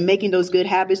yourself and making those good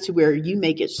habits to where you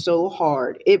make it so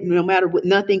hard. No matter what,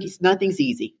 nothing's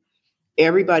easy.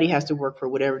 Everybody has to work for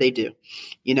whatever they do,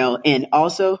 and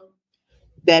also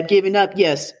that giving up.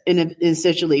 Yes. And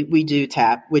essentially we do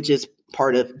tap, which is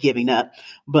part of giving up,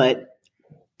 but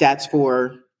that's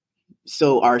for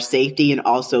our safety, and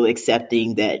also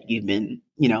accepting that you've been,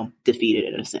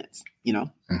 defeated in a sense,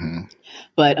 Mm-hmm.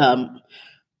 But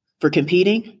for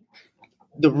competing,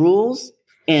 the rules,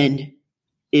 and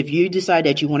if you decide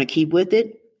that you want to keep with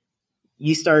it,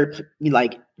 you start,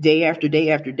 like, day after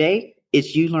day after day,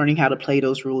 it's you learning how to play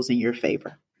those rules in your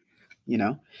favor,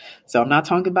 So I'm not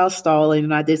talking about stalling,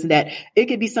 not this and that. It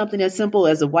could be something as simple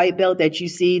as a white belt that you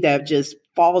see that just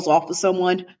falls off of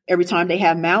someone every time they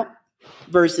have mount,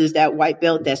 versus that white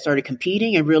belt that started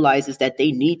competing and realizes that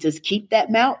they need to keep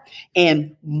that mount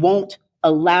and won't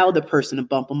allow the person to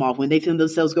bump them off. When they feel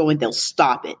themselves going, they'll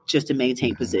stop it just to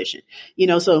maintain position.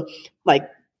 So, like,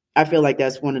 I feel like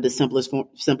that's one of the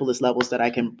simplest levels that I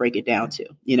can break it down to.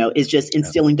 Is just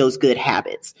instilling those good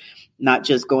habits, not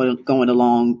just going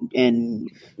along and,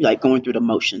 like, going through the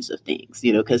motions of things.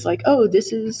 Because, like, oh,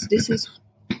 this is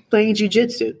playing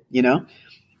jujitsu.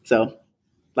 So,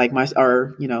 like,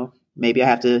 maybe I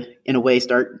have to, in a way,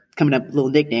 start coming up with little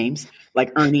nicknames.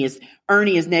 Like, Ernie is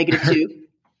 -2.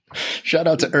 Shout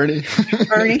out to Ernie.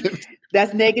 Ernie,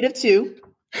 that's -2.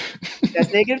 That's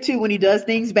 -2 when he does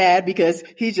things bad, because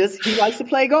he likes to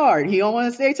play guard. He don't want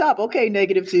to stay top. Okay,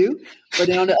 -2. But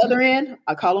then on the other end,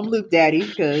 I call him Loop Daddy,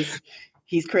 because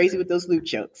he's crazy with those loop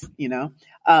chokes,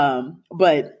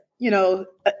 But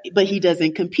he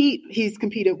doesn't compete. He's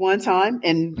competed one time,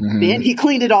 and then he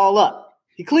cleaned it all up.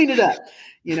 He cleaned it up,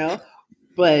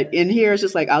 But in here, it's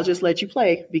just like, I'll just let you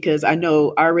play because I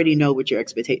already know what your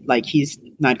expectation, like he's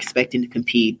not expecting to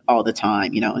compete all the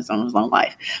time, it's on his own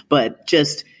life. But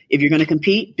just, if you're going to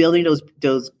compete, building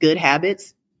those good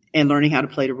habits and learning how to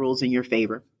play the rules in your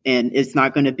favor. And it's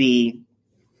not going to be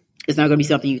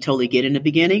something you totally get in the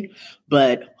beginning,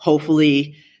 but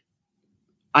hopefully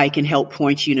I can help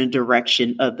point you in a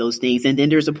direction of those things. And then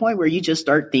there's a point where you just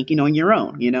start thinking on your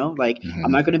own, like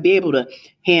I'm not going to be able to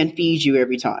hand feed you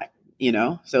every time,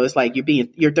 so it's like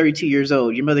you're 32 years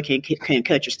old. Your mother can't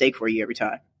cut your steak for you every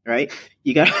time. Right.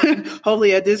 You got,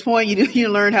 hopefully at this point, you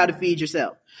learn how to feed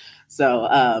yourself.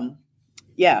 So,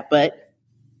 but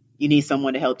you need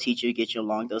someone to help teach you, get you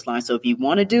along those lines. So if you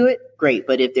want to do it, great.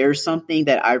 But if there's something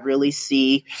that I really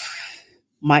see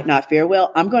might not fare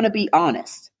well, I'm going to be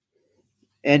honest.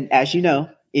 And as you know,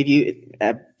 if you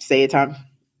say a time,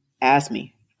 ask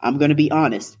me, I'm going to be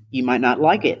honest. You might not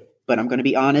like it, but I'm going to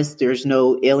be honest. There's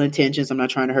no ill intentions. I'm not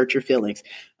trying to hurt your feelings.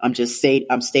 I'm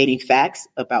stating facts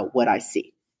about what I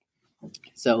see.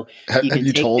 So you can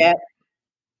take that.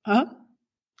 Huh?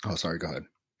 Oh, sorry. Go ahead.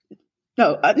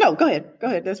 No, go ahead. Go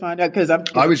ahead. That's fine. Because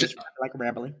I was just like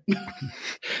rambling.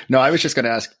 No, I was just going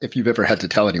to ask if you've ever had to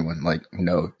tell anyone, like,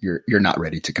 no, you're not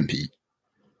ready to compete.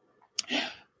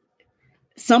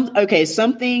 Some things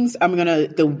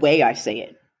the way I say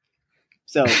it.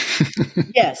 So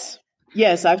yes,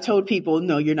 I've told people,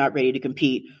 no, you're not ready to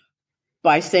compete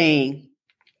by saying,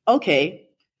 okay,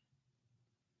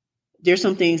 there's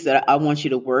some things that I want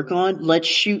you to work on. Let's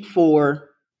shoot for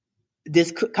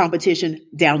this competition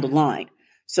down the line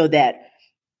so that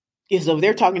if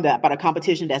they're talking about a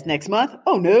competition that's next month.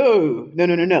 Oh,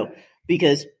 no,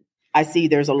 because I see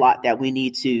there's a lot that we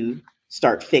need to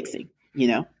start fixing,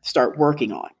 start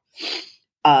working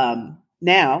on.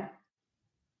 Now,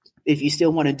 if you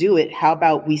still want to do it, how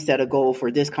about we set a goal for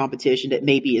this competition that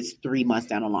maybe it's 3 months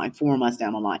down the line, 4 months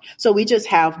down the line. So we just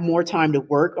have more time to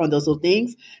work on those little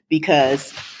things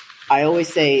because I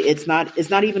always say it's not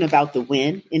even about the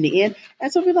win in the end.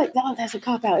 And so we're like, no, that's a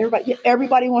cop out.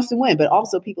 Everybody wants to win, but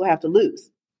also people have to lose.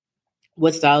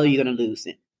 What style are you going to lose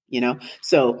in?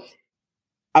 So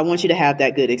I want you to have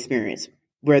that good experience,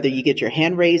 whether you get your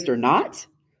hand raised or not.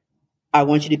 I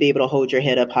want you to be able to hold your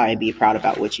head up high and be proud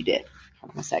about what you did.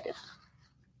 Hold on a second.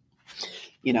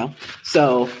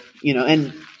 So,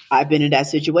 and I've been in that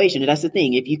situation. And that's the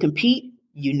thing. If you compete,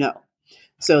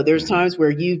 So there's times where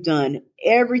you've done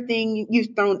everything,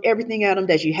 you've thrown everything at them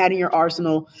that you had in your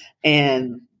arsenal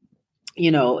and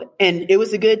it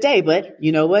was a good day, but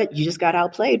you know what? You just got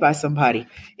outplayed by somebody.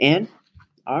 And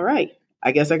all right,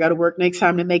 I guess I got to work next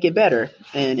time to make it better.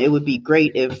 And it would be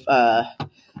great if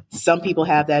some people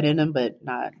have that in them, but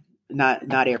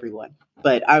not everyone.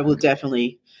 But I will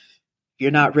definitely, if you're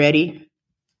not ready,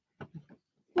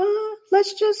 well,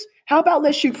 let's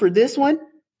shoot for this one.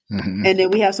 Mm-hmm. And then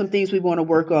we have some things we want to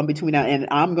work on between now, and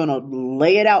I'm going to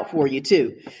lay it out for you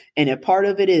too. And if part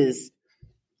of it is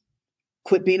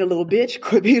quit being a little bitch,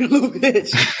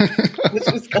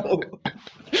 let's just go.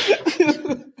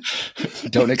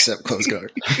 Don't accept close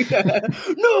guard.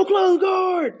 No close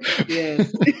guard.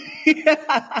 Yes.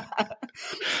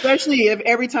 Especially if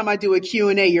every time I do a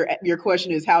Q&A, your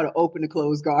question is how to open a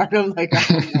closed guard. I'm like, I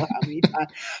don't know how many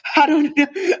times. I don't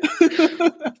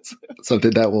know.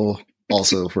 Something that will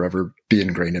also forever be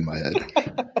ingrained in my head.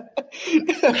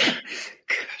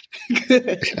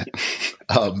 Good. Yeah.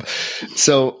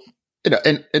 So,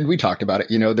 and we talked about it,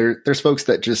 there's folks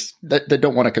that just, that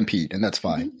don't want to compete, and that's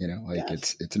fine. Mm-hmm.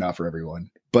 Yes. It's not for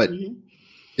everyone. But mm-hmm.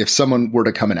 if someone were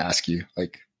to come and ask you,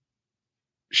 like,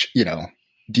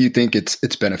 do you think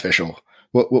it's beneficial?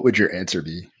 What would your answer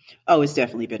be? Oh, it's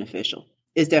definitely beneficial.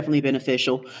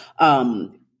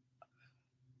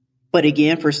 But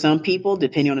again, for some people,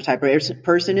 depending on the type of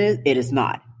person it is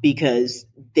not, because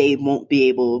they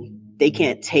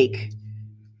can't take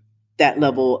that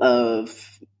level of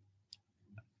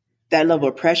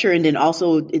pressure. And then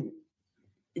also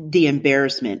the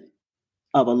embarrassment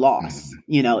of a loss,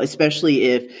 especially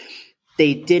if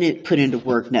they didn't put into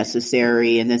work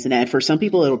necessary and this and that. For some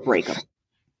people, it'll break them,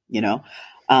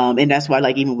 and that's why,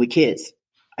 like, even with kids,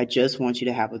 I just want you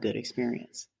to have a good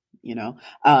experience.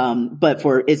 But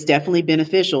it's definitely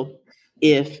beneficial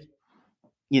if,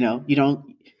 you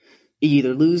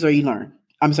either lose or you learn.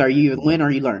 I'm sorry, you either win or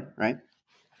you learn, right?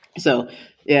 So,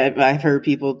 yeah, I've heard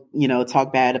people,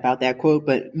 talk bad about that quote,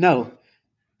 but no,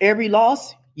 every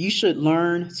loss, you should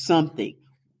learn something.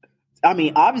 I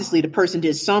mean, obviously the person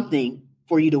did something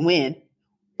for you to win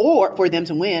or for them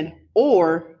to win,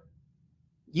 or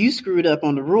you screwed up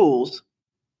on the rules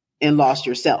and lost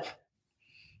yourself.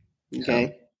 Okay. Yeah.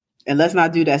 And let's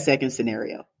not do that second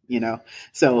scenario,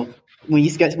 So when you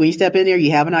step in there,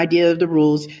 you have an idea of the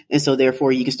rules, and so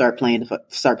therefore you can start playing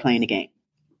the game.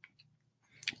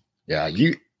 Yeah,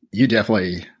 you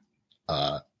definitely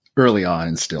early on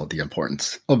instilled the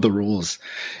importance of the rules,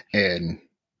 and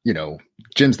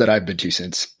gyms that I've been to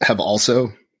since have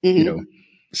also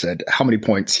said how many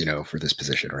points for this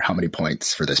position or how many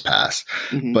points for this pass,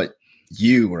 but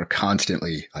you were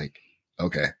constantly like,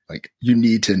 okay, like you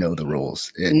need to know the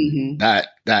rules, and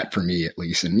that for me at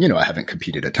least, and I haven't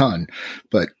competed a ton,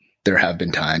 but there have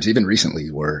been times even recently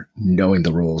where knowing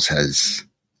the rules has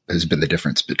been the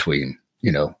difference between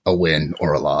a win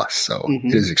or a loss. So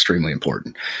it is extremely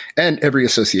important, and every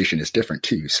association is different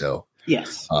too. So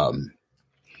yes,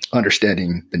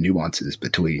 understanding the nuances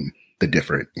between the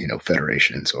different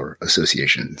federations or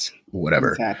associations,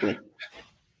 whatever. Exactly.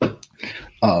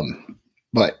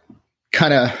 But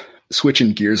kind of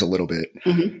switching gears a little bit.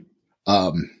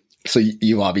 So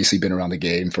you've obviously been around the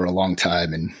game for a long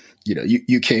time, and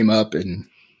you came up and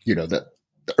the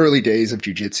early days of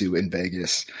jiu-jitsu in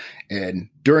Vegas, and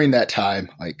during that time,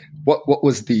 like what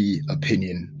was the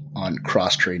opinion on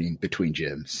cross training between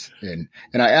gyms? And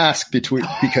I ask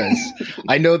because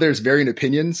I know there's varying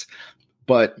opinions,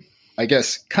 but I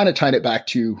guess kind of tying it back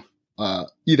to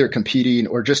either competing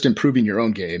or just improving your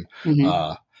own game,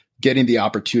 getting the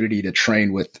opportunity to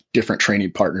train with different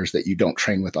training partners that you don't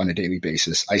train with on a daily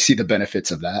basis. I see the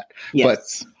benefits of that.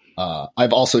 Yes. But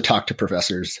I've also talked to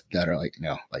professors that are like,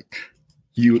 no, like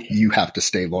you have to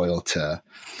stay loyal to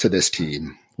this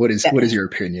team. What is your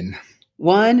opinion?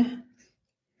 One,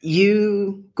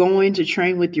 you going to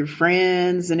train with your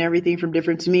friends and everything from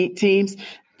different teams,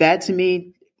 that to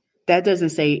me, that doesn't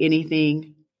say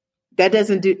anything. That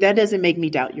doesn't make me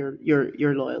doubt your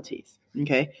loyalties.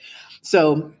 Okay.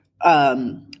 So,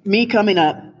 me coming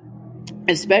up,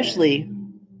 especially,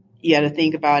 you got to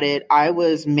think about it. I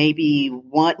was maybe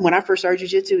when I first started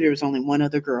jiu-jitsu, there was only one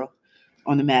other girl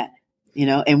on the mat,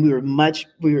 and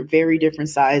we were very different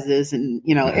sizes and,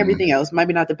 everything else,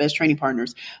 maybe not the best training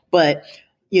partners, but,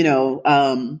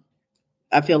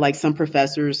 I feel like some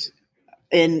professors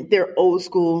and their old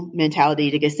school mentality,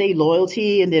 they can say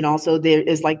loyalty. And then also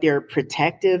it's like they're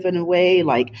protective in a way,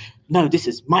 like, no, this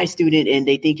is my student. And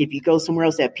they think if you go somewhere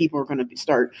else that people are going to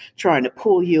start trying to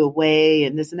pull you away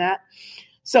and this and that.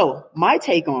 So my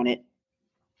take on it,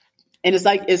 and it's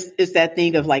like, it's that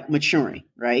thing of like maturing,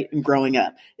 right? And growing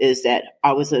up is that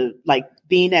I was like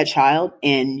being that child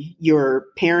and your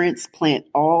parents plant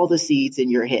all the seeds in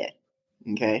your head.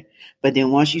 Okay. But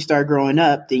then once you start growing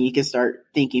up, then you can start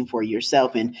thinking for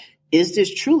yourself. And is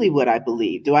this truly what I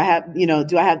believe? Do I have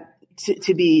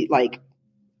to be like,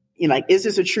 is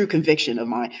this a true conviction of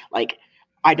mine? Like,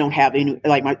 I don't have any,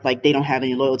 they don't have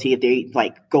any loyalty if they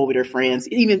like go with their friends,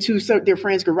 even to their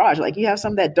friends' garage. Like you have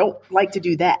some that don't like to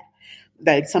do that.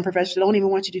 Like some professors don't even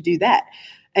want you to do that.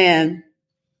 And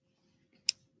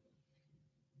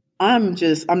I'm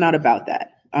not about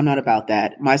that. I'm not about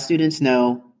that. My students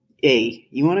know, hey,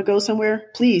 you want to go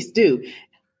somewhere? Please do.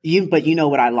 But you know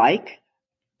what I like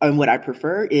and what I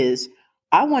prefer is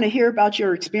I want to hear about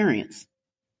your experience.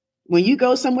 When you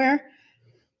go somewhere,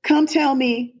 come tell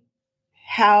me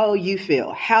how you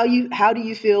feel. How do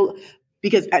you feel?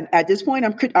 Because at this point,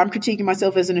 I'm critiquing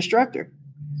myself as an instructor.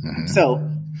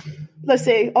 So let's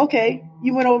say, okay,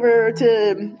 you went over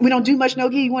to, we don't do much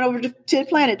no-gi. You went over to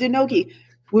Planet, did no-gi.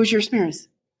 What was your experience?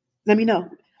 Let me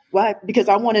know. Why? Because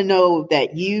I want to know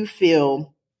that you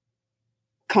feel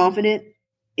confident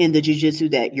in the jiu-jitsu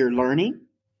that you're learning.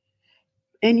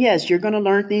 And yes, you're going to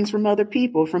learn things from other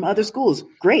people, from other schools.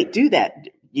 Great, do that.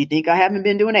 You think I haven't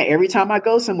been doing that? Every time I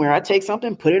go somewhere, I take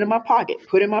something, put it in my pocket.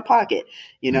 I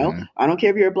don't care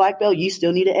if you're a black belt, you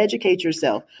still need to educate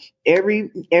yourself. Every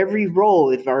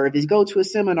role, if you go to a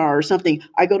seminar or something,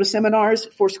 I go to seminars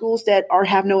for schools that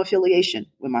have no affiliation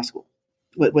with my school.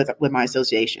 With my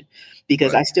association,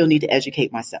 because I still need to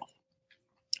educate myself,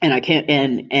 and I can't.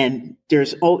 And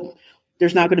there's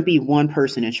not going to be one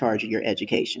person in charge of your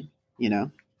education,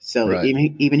 So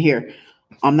even here,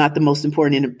 I'm not the most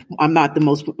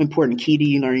important key to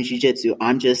you learning jiu-jitsu.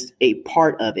 I'm just a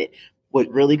part of it. How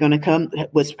you're really going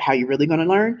to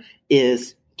learn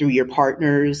is through your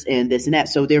partners and this and that.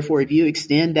 So therefore, if you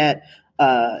extend that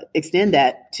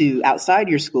to outside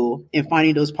your school and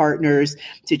finding those partners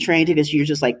to train because you're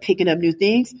just like picking up new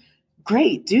things,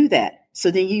 great, do that. So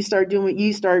then you start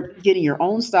getting your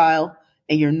own style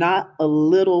and you're not a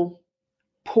little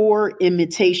poor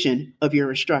imitation of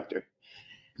your instructor.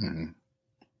 And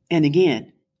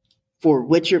again, for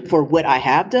what I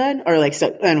have done, or like,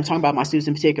 so, and I'm talking about my students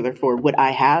in particular, for what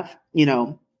I have,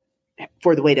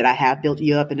 for the way that I have built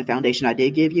you up and the foundation I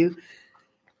did give you,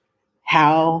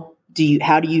 how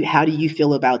how do you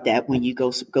feel about that when you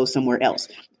go somewhere else?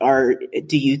 Or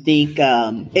do you think,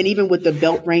 and even with the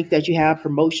belt rank that you have,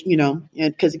 promotion,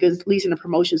 because it leads into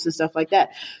promotions and stuff like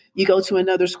that, you go to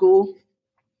another school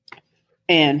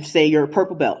and say you're a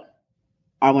purple belt.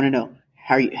 I want to know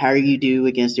how you do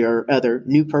against your other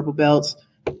new purple belts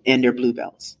and their blue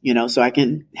belts, so I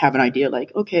can have an idea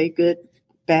like, okay, good,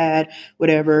 bad,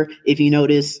 whatever. If you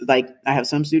notice, like I have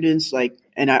some students like,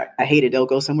 and I hate it. They'll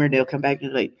go somewhere and they'll come back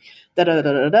and like, da da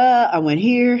da da da. I went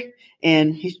here,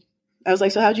 and I was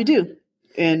like, so how'd you do?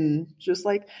 And just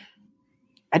like,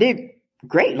 I did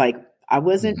great. Like I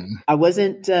wasn't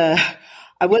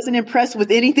impressed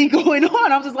with anything going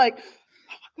on. I was just like,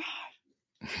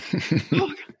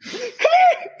 oh,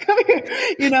 come here,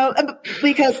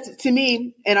 because to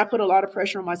me, and I put a lot of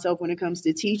pressure on myself when it comes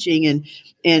to teaching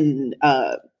and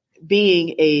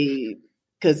being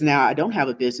because now I don't have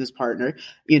a business partner,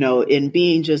 and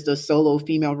being just a solo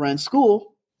female run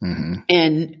school,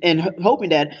 and hoping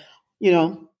that,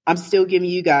 I'm still giving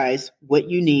you guys what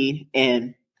you need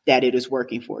and that it is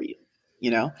working for you,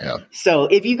 Yeah. So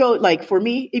if you go, like for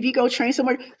me, if you go train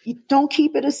somewhere, you don't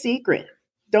keep it a secret.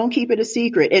 Don't keep it a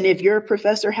secret. And if your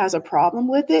professor has a problem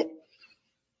with it,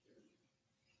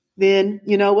 then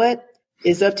you know what?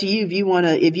 It's up to you if you want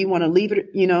to leave it,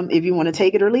 if you want to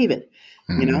take it or leave it,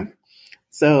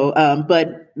 So,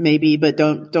 but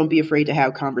don't be afraid to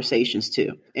have conversations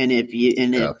too. And if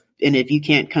you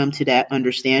can't come to that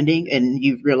understanding and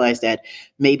you realize that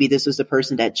maybe this is a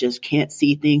person that just can't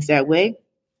see things that way,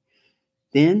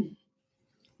 then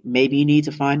maybe you need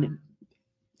to find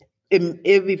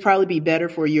it would probably be better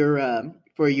for your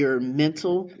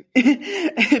mental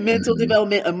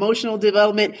development, emotional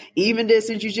development, even this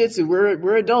in jiu-jitsu.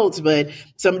 We're adults, but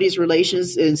some of these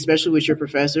relations, and especially with your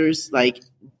professors, like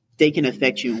they can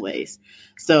affect you in ways.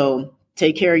 So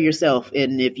take care of yourself.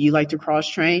 And if you like to cross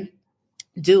train,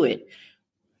 do it.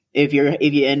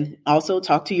 And also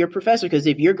talk to your professor, because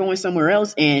if you're going somewhere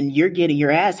else and you're getting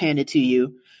your ass handed to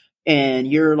you, and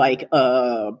you're like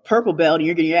a purple belt and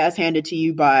you're getting your ass handed to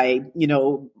you by,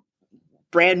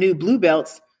 brand new blue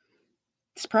belts,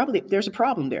 there's a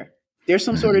problem there. There's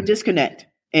some sort of disconnect,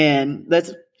 and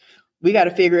we got to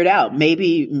figure it out.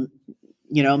 Maybe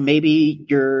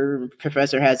your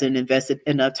professor hasn't invested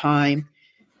enough time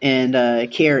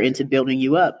and care into building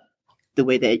you up the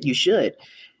way that you should.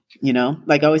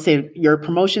 Like I always say, your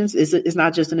promotions is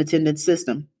not just an attendance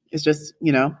system. It's just,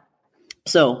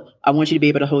 so I want you to be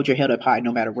able to hold your head up high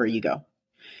no matter where you go,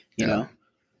 you know?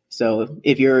 So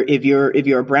if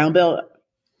you're a brown belt,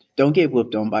 don't get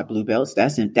whooped on by blue belts.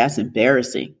 That's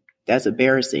embarrassing. That's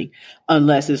embarrassing.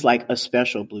 Unless it's like a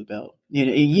special blue belt,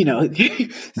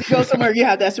 go somewhere.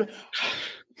 Yeah, that's a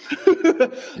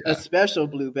special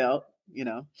blue belt,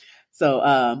 So,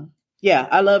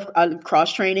 I love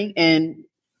cross training, and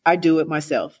I do it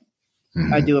myself.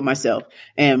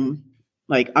 And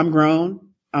like, I'm grown.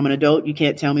 I'm an adult. You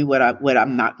can't tell me what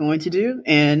I'm not going to do.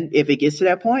 And if it gets to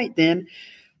that point, then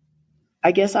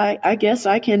I guess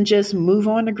I can just move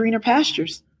on to greener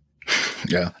pastures.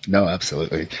 Yeah, no,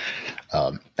 absolutely.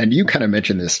 And you kind of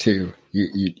mentioned this too.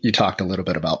 You talked a little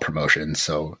bit about promotion.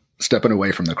 So stepping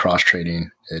away from the cross training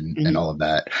and all of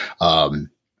that.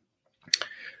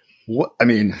 What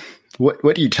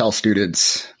do you tell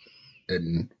students,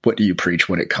 and what do you preach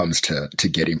when it comes to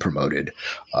getting promoted?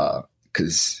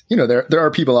 Because, there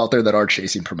are people out there that are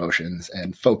chasing promotions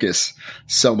and focus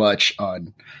so much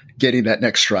on getting that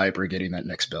next stripe or getting that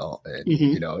next belt. And,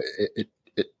 it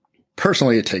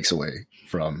personally, it takes away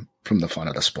from the fun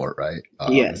of the sport, right?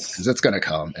 Yes. Because it's going to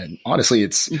come. And honestly,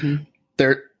 it's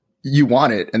there. You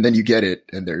want it, and then you get it,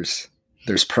 and there's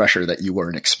pressure that you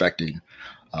weren't expecting.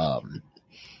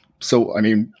 So,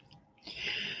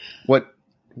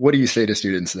 what do you say to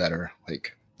students that are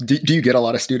like, do you get a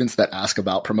lot of students that ask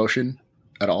about promotion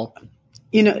at all?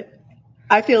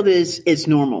 I feel it's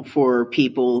normal for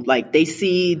people. Like they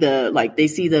see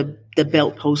the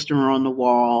belt poster on the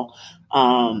wall.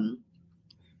 I've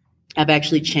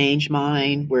actually changed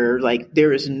mine where like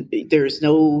there's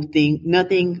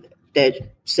nothing that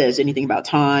says anything about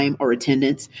time or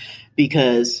attendance,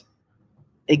 because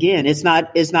again, it's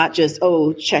not just,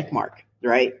 check mark,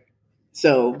 right?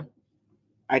 So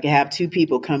I can have two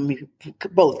people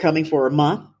both coming for a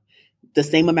month, the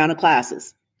same amount of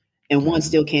classes, and one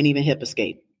still can't even hip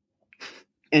escape.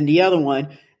 And the other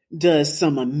one does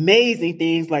some amazing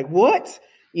things like what,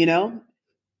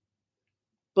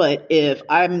 But if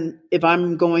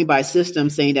I'm going by system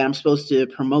saying that I'm supposed to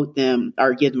promote them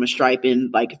or give them a stripe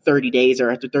in like 30 days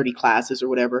or after 30 classes or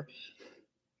whatever,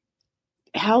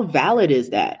 how valid is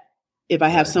that? If I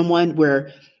have someone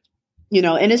where,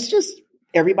 and it's just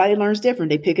everybody learns different.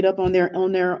 They pick it up on their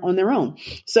own.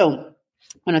 So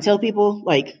when I tell people,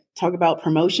 like, talk about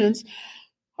promotions,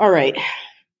 all right,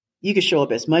 you can show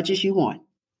up as much as you want.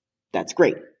 That's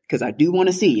great, because I do want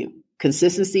to see you.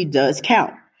 Consistency does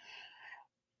count.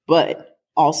 But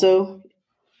also,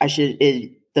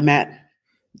 the mat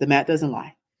doesn't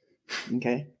lie.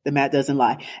 Okay. The mat doesn't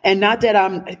lie. And not that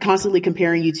I'm constantly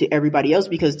comparing you to everybody else,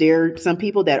 because there are some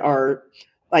people that are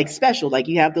like special. Like,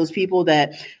 you have those people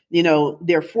that,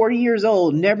 they're 40 years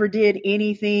old, never did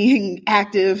anything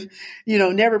active,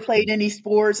 never played any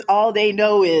sports. All they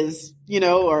know is,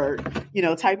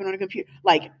 typing on a computer.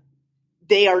 Like,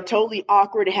 they are totally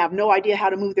awkward and have no idea how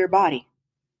to move their body.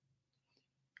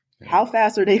 How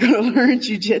fast are they going to learn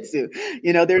jujitsu?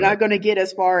 They're not going to get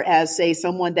as far as, say,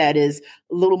 someone that is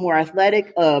a little more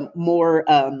athletic, more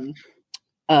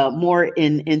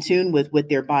in tune with what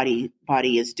their body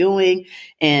is doing,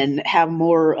 and have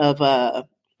more of I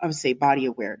would say, body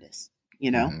awareness.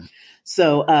 Mm-hmm.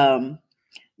 So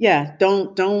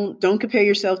don't compare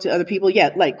yourself to other people.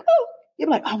 Yeah, like, you're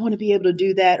like, I want to be able to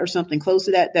do that or something close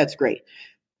to that. That's great.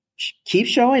 Keep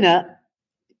showing up.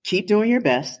 Keep doing your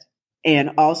best.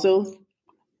 And also,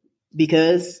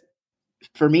 because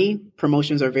for me,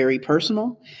 promotions are very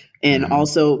personal, and mm-hmm.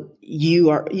 also you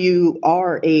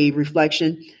are a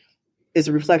reflection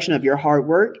of your hard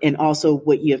work, and also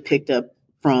what you have picked up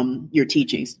from your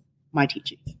teachings, my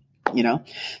teachings,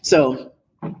 So,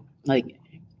 like,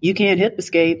 you can't hip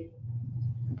escape.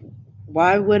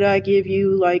 Why would I give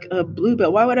you like a blue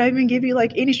belt? Why would I even give you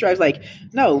like any stripes? Like,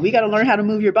 no, we got to learn how to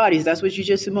move your bodies. That's what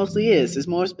jujitsu mostly is. It's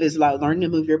like learning to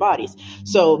move your bodies.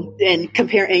 So, and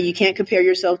you can't compare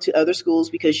yourself to other schools,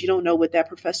 because you don't know what that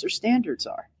professor's standards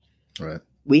are. Right.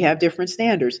 We have different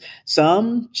standards.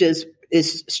 Some just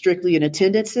is strictly an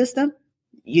attendance system.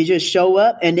 You just show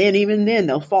up, and then even then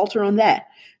they'll falter on that.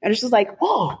 And it's just like,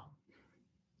 whoa.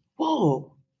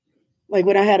 Like,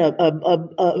 when I had a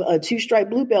 2-stripe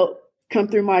blue belt come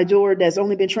through my door that's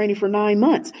only been training for 9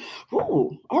 months.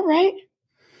 Oh, all right.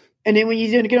 And then when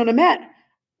you didn't get on the mat,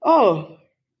 oh,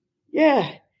 yeah.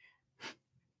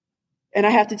 And I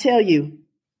have to tell you,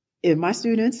 if my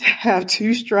students have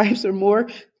 2 stripes or more,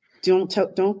 don't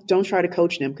try to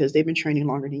coach them, because they've been training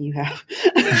longer than you have.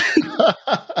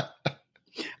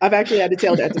 I've actually had to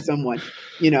tell that to someone.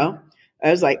 I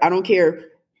was like, I don't care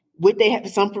what they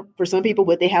have. For some people,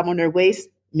 what they have on their waist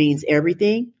means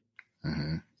everything.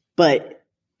 Mm-hmm. But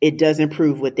it doesn't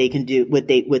prove what they can do, what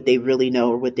they really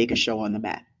know, or what they can show on the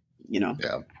mat, Yeah.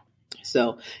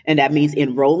 So, and that means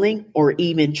enrolling, or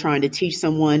even trying to teach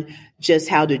someone just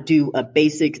how to do a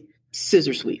basic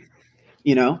scissor sweep.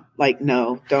 Like,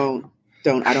 no, don't.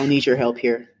 I don't need your help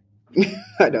here.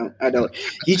 I don't.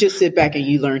 You just sit back and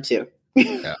you learn too.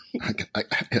 Yeah,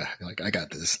 I got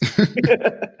this.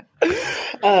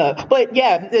 But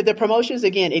yeah, the promotions,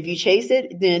 again, if you chase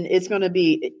it, then it's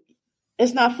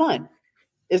not fun.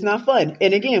 It's not fun.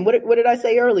 And again, what did I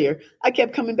say earlier? I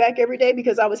kept coming back every day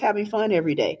because I was having fun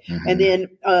every day. Mm-hmm. And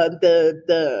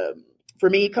then for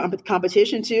me,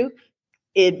 competition too,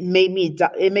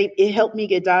 it helped me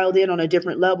get dialed in on a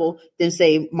different level than,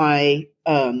 say, my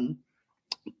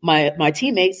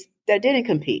teammates that didn't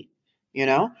compete,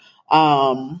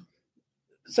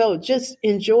 So just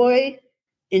enjoy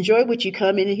what you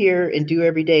come in here and do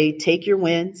every day. Take your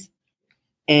wins.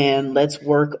 And let's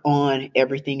work on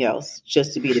everything else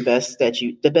just to be the best that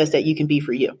you can be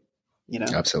for you.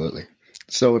 Absolutely.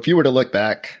 So if you were to look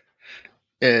back,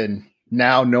 and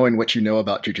now knowing what you know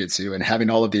about jiu-jitsu and having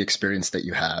all of the experience that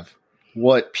you have,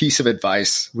 what piece of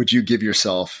advice would you give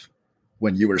yourself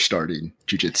when you were starting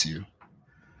jiu-jitsu?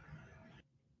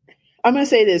 I'm going to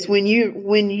say this: when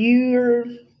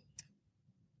you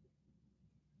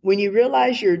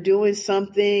realize you're doing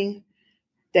something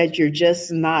that you're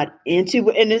just not into,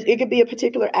 and it could be a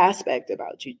particular aspect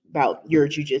about your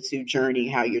jiu-jitsu journey,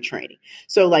 how you're training.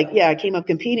 So, like, yeah, I came up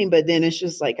competing, but then it's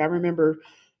just like, I remember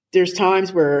there's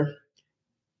times where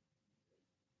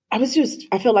I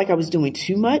felt like I was doing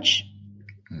too much,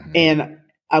 mm-hmm. and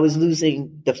I was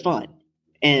losing the fun.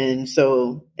 And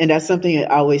that's something I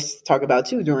always talk about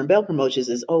too during belt promotions,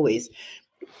 is always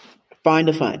find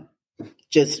the fun.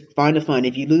 Just find the fun.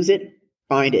 If you lose it,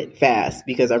 find it fast,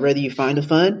 because I'd rather you find the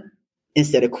fun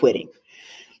instead of quitting,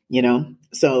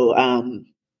 So,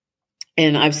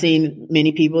 and I've seen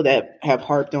many people that have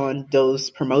harped on those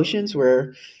promotions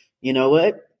where,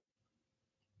 they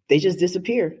just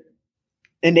disappear,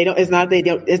 and it's not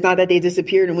that they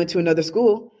disappeared and went to another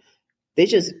school. They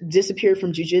just disappeared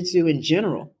from jiu-jitsu in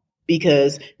general,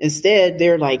 because instead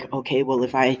they're like, okay, well,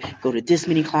 if I go to this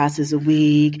many classes a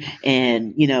week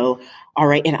and, all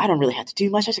right, and I don't really have to do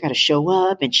much. I just got to show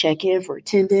up and check in for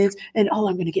attendance, and I'm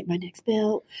going to get my next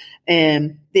belt.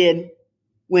 And then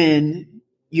when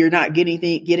you're not getting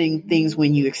things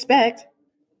when you expect,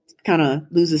 kind of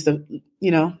loses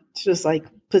it's just like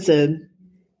puts a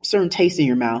certain taste in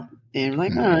your mouth, and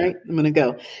like, all right, I'm going to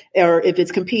go. Or if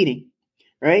it's competing,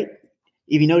 right?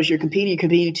 If you notice you're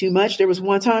competing too much. There was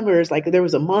one time where it's like there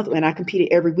was a month when I competed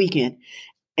every weekend.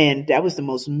 And that was the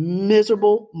most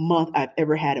miserable month I've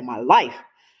ever had in my life.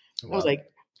 Wow. I was like,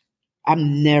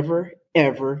 I'm never,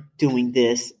 ever doing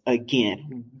this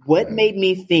again. What made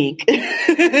me think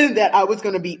that I was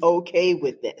going to be okay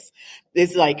with this?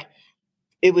 It's like,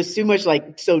 it was too much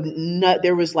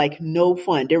there was like no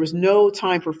fun. There was no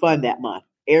time for fun that month.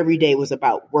 Every day was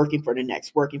about working for the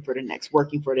next.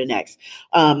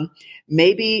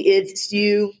 Maybe it's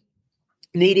you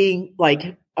needing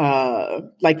like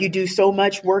you do so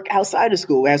much work outside of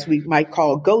school, as we might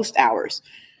call ghost hours.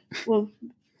 Well,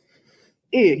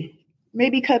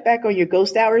 maybe cut back on your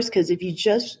ghost hours, because if you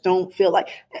just don't feel like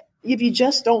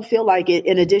it,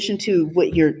 in addition to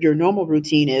what your normal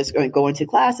routine is, going to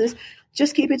classes,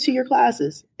 just keep it to your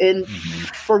classes and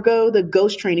forgo the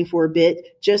ghost training for a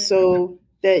bit, just so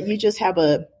that you just have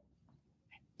a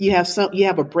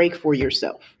break for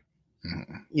yourself.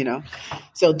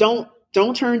 So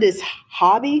don't turn this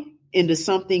hobby into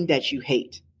something that you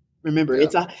hate. Remember,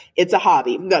 it's a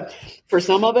hobby. For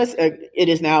some of us, it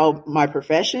is now my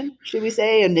profession, should we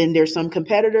say? And then there's some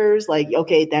competitors like,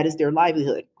 okay, that is their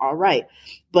livelihood. All right.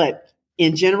 But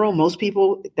in general, most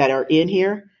people that are in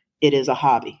here, it is a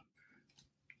hobby.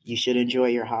 You should enjoy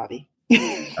your hobby.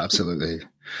 Absolutely.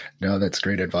 No, that's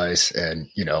great advice. And,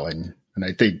 and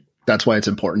I think that's why it's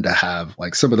important to have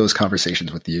like some of those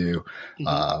conversations with you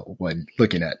when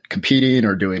looking at competing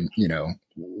or doing,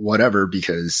 whatever,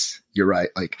 because you're right.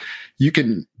 Like you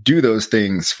can do those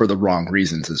things for the wrong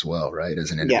reasons as well, right?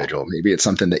 As an individual, maybe it's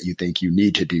something that you think you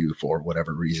need to do for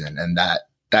whatever reason. And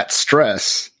that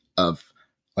stress of,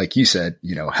 like you said,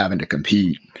 having to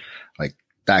compete, like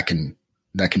that can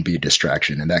be a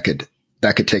distraction, and that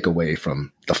could take away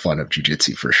from the fun of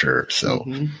jiu-jitsu for sure. So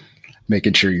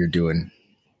making sure you're doing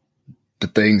the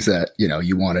things that,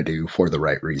 you want to do for the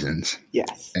right reasons.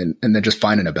 Yes. And then just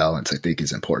finding a balance, I think,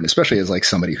 is important, especially as like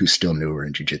somebody who's still newer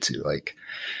in jiu-jitsu. Like,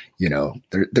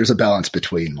 there's a balance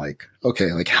between like,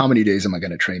 okay, like how many days am I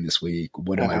going to train this week?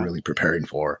 What am I really preparing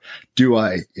for? Do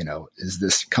I, is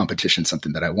this competition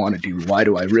something that I want to do? Why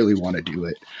do I really want to do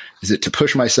it? Is it to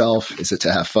push myself? Is it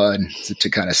to have fun? Is it to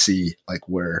kind of see like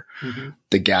where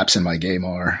the gaps in my game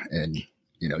are? And,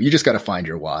 you just got to find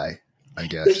your why, I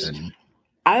guess. And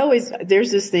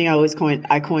there's this thing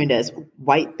I coined as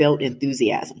white belt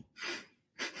enthusiasm.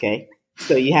 Okay.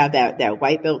 So you have that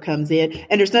white belt comes in,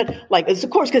 and there's not like, it's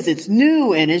of course, because it's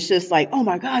new and it's just like, oh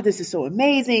my God, this is so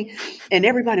amazing. And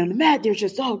everybody on the mat, they're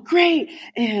just, oh, great.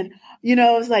 And,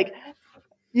 it's like,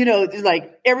 it's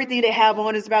like everything they have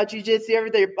on is about jiu-jitsu.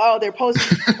 Everything, they're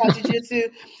posting about jiu-jitsu,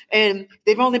 and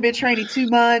they've only been training 2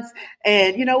 months.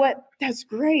 And you know what? That's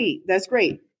great. That's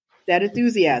great. That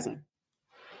enthusiasm.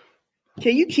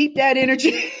 Can you keep that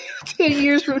energy 10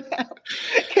 years from now?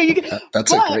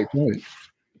 That's a great point.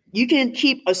 You can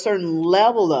keep a certain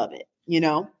level of it,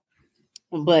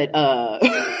 but,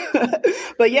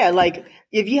 but yeah, like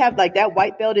if you have like that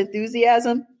white belt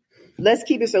enthusiasm, let's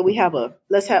keep it. So I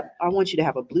want you to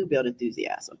have a blue belt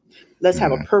enthusiasm. Let's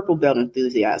have a purple belt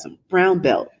enthusiasm, brown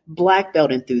belt, black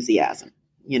belt enthusiasm,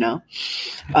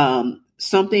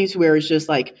 some things where it's just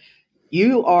like,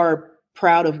 you are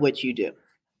proud of what you do.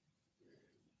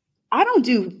 I don't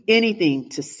do anything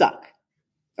to suck.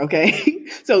 Okay.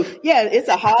 So yeah, it's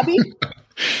a hobby.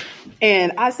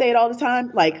 And I say it all the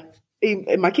time. Like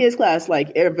in my kids' class,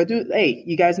 like, hey,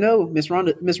 you guys know Miss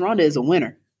Ronda is a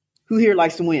winner. Who here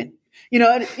likes to win?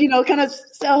 Kind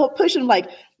of push them like,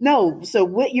 no. So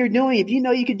what you're doing, if you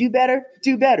know you can do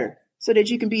better so that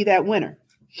you can be that winner.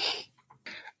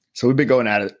 So we've been going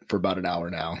at it for about an hour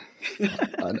now.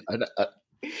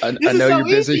 I know you're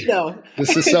busy. Easy, though.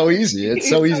 This is so easy. It's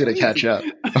so easy to catch up.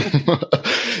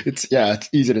 It's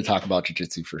easy to talk about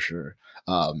jiu-jitsu for sure.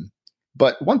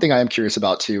 But one thing I am curious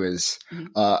about too is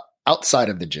outside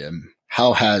of the gym,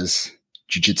 how has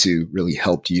jiu-jitsu really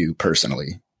helped you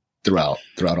personally throughout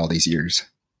all these years?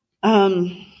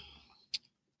 I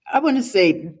want to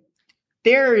say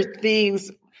there are things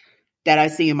that I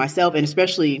see in myself, and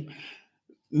especially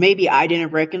maybe I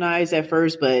didn't recognize at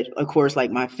first, but of course,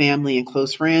 like my family and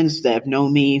close friends that have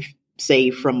known me, say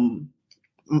from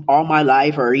all my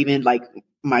life, or even like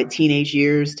my teenage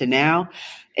years to now.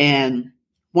 And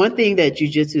one thing that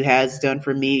jiu-jitsu has done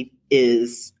for me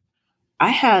is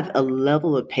I have a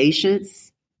level of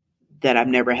patience that I've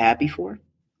never had before.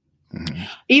 Mm-hmm.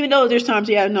 Even though there's times,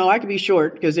 I could be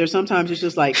short, because there's sometimes it's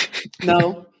just like,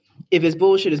 no, if it's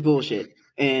bullshit, it's bullshit.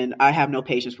 And I have no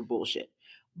patience for bullshit.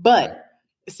 But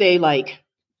say like,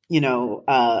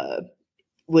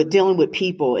 with dealing with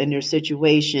people in their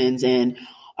situations, and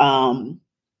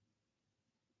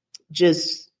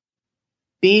just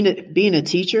being a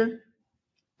teacher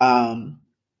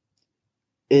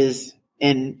is,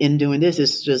 and in doing this,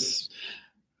 is just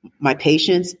my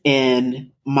patience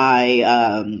and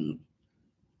my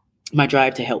my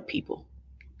drive to help people.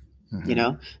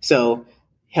 Mm-hmm. So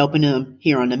helping them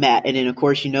here on the mat, and then of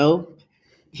course,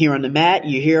 here on the mat,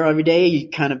 you're here every day, you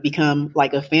kind of become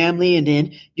like a family, and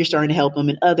then you're starting to help them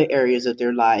in other areas of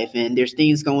their life. And there's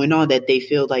things going on that they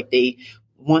feel like they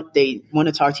want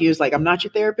to talk to you. It's like, I'm not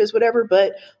your therapist, whatever,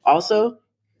 but also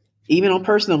even on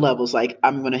personal levels, like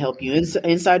I'm going to help you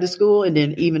inside the school. And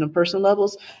then even on personal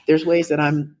levels, there's ways that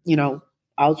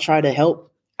I'll try to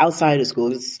help outside of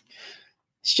school. It's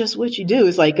just what you do.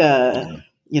 It's like,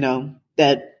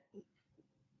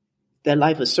 that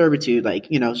life of servitude, like,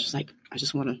 it's just like, I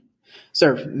just want to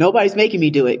serve. Nobody's making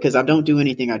me do it, because I don't do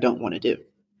anything I don't want to do,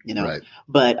 Right.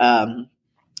 But,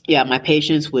 my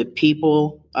patience with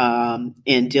people,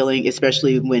 and dealing,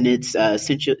 especially when it's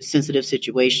sensitive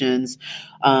situations,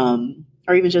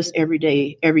 or even just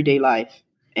everyday life,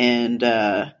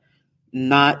 and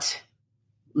not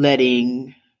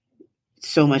letting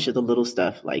so much of the little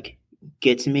stuff like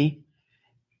get to me.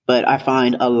 But I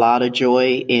find a lot of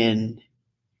joy in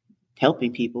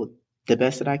helping people the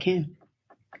best that I can.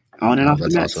 On and off the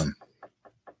mats. Awesome.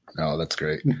 Oh, that's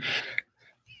great.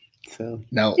 So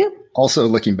now, also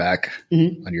looking back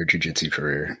on your jiu-jitsu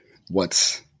career,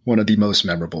 what's one of the most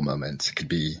memorable moments? It could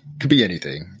be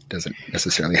anything. It doesn't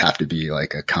necessarily have to be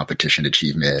like a competition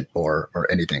achievement or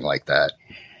anything like that.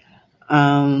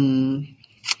 I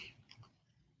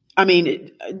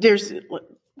mean, there's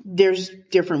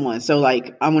different ones. So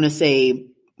like, I want to say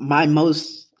my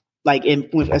most, like,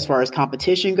 as far as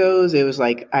competition goes, it was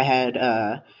like I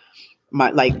had my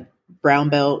like brown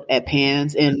belt at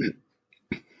PANS, and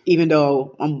even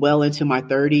though I'm well into my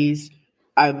 30s,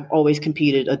 I've always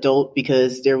competed adult,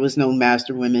 because there was no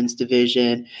master women's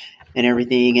division and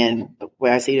everything. And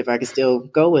where I see if I could still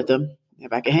go with them,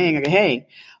 if I can hang, I can hang.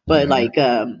 But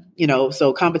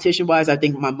so competition wise, I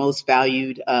think my most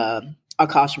valued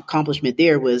accomplishment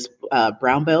there was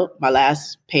brown belt. My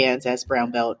last PANS as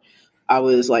brown belt, I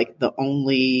was like the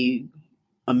only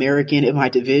American in my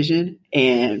division,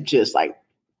 and just like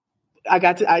I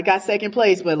got second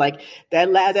place, but like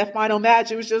that final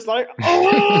match, it was just like,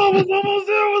 I was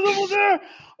almost there.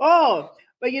 Oh,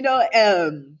 but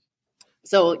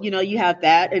so you have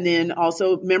that, and then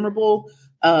also memorable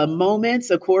moments,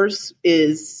 of course,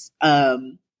 is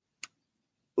like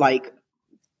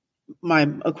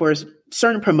of course,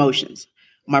 certain promotions.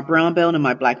 My brown belt and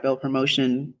my black belt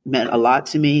promotion meant a lot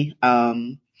to me.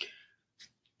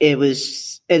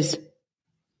 It's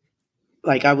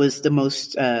like I was the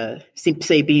most,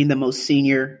 being the most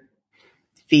senior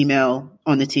female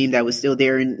on the team that was still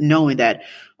there, and knowing that,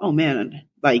 oh man,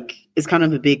 like it's kind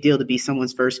of a big deal to be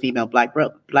someone's first female black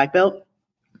belt,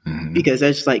 because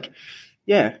that's just like,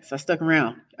 so I stuck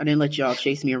around. I didn't let y'all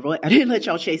chase me away.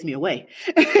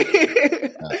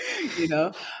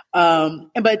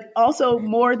 But also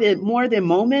more than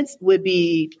moments would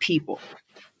be people,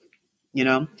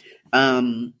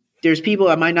 there's people,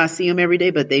 I might not see them every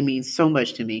day, but they mean so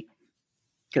much to me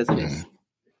because of this.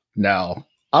 Now,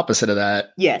 opposite of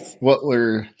that. Yes. What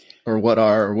is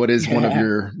one of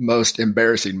your most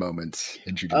embarrassing moments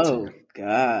in jiu-jitsu? Oh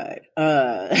God.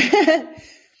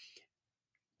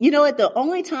 What? The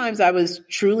only times I was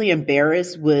truly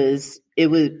embarrassed I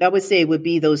would say it would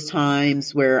be those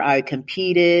times where I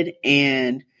competed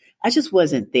and I just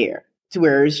wasn't there, to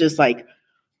where it's just like,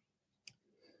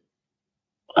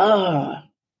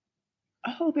 I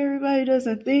hope everybody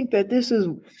doesn't think that this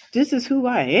is who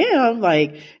I am.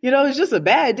 Like, it's just a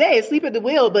bad day, sleep at the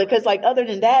wheel. But because like, other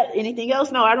than that, anything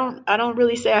else? No, I don't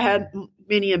really say I had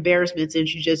many embarrassments in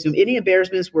jiu-jitsu. Any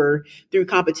embarrassments were through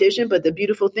competition. But the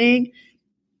beautiful thing,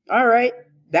 all right,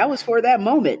 that was for that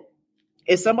moment.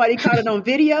 If somebody caught it on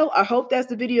video, I hope that's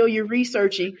the video you're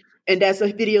researching. And that's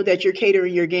a video that you're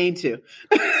catering your game to,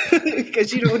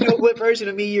 because you don't know what version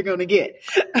of me you're going to get.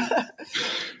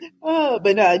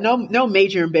 But no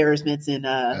major embarrassments in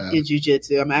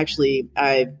jiu-jitsu. I'm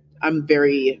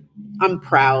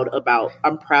proud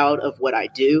of what I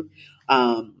do.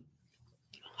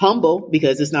 Humble,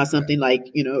 because it's not something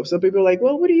like, some people are like,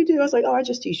 well, what do you do? I was like, I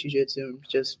just teach jiu-jitsu.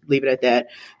 Just leave it at that.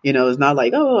 It's not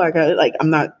like, I'm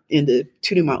not into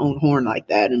tooting my own horn like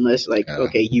that, unless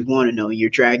okay, you want to know, you're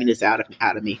dragging this out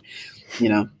of me.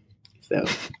 So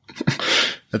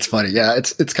that's funny. Yeah.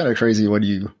 It's kind of crazy when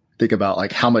you think about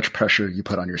like how much pressure you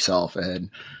put on yourself, and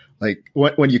like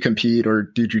when you compete or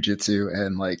do jujitsu,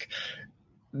 and like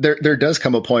there does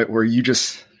come a point where you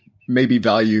just maybe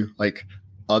value like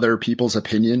other people's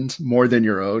opinions more than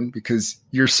your own, because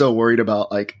you're so worried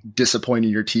about like disappointing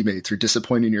your teammates or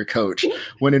disappointing your coach,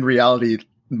 when in reality,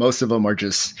 most of them are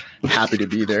just happy to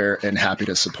be there and happy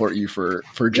to support you for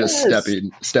just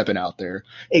stepping out there.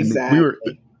 Exactly.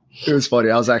 And it was funny.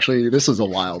 This was a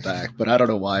while back, but I don't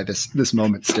know why this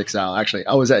moment sticks out. Actually,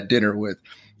 I was at dinner with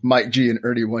Mike G and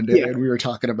Ernie one day, and we were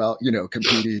talking about,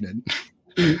 competing and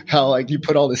how like you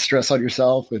put all this stress on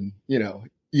yourself, and,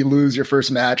 you lose your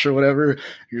first match or whatever.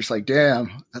 You're just like,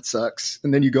 damn, that sucks.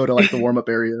 And then you go to like the warm up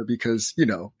area because,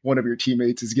 one of your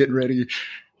teammates is getting ready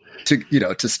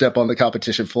to step on the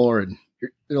competition floor, and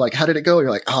you're like, how did it go?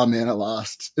 You're like, oh man, I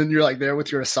lost. And you're like there with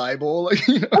your acai bowl, like,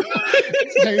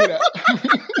 hanging out.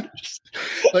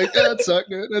 Like, yeah, that sucked,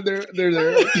 man. And they're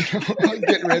there, like,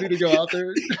 getting ready to go out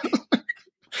there.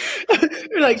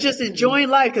 You're like, just enjoying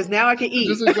life because now I can eat.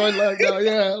 Just enjoying life now,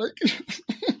 yeah. Like,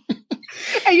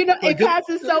 and it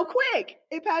passes so quick.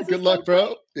 It passes. Good luck,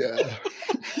 bro. Yeah.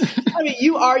 I mean,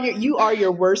 you are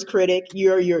your worst critic.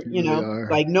 You're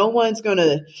like no one's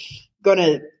gonna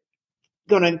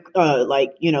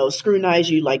scrutinize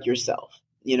you like yourself.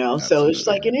 Absolutely. So it's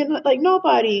like, and then, like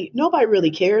nobody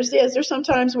really cares. There's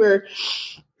sometimes where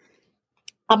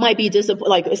I might be disappointed,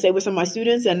 like say with some of my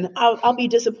students, and I'll be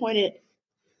disappointed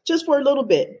just for a little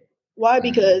bit. Why?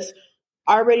 Because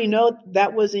I already know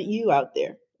that wasn't you out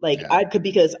there. Like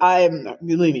because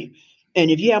believe me.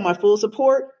 And if you have my full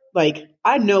support, like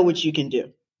I know what you can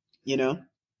do,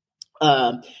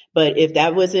 but if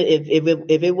that wasn't,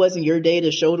 if it wasn't your day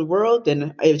to show the world,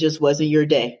 then it just wasn't your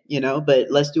day, but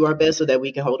let's do our best so that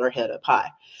we can hold our head up high.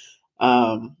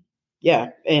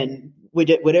 And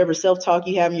with whatever self-talk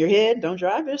you have in your head, don't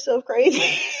drive yourself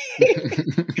crazy.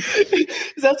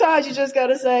 Sometimes you just got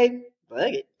to say,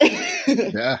 fuck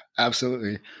it. Yeah,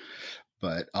 absolutely.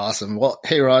 But awesome. Well,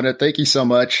 hey, Ronda, thank you so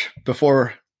much.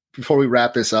 Before we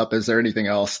wrap this up, is there anything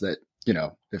else that,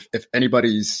 if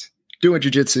anybody's doing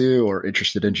jiu-jitsu or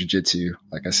interested in jiu-jitsu,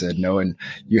 like I said, knowing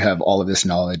you have all of this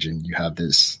knowledge and you have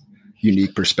this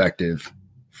unique perspective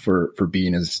for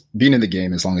being in the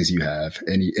game as long as you have,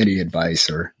 any advice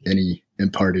or any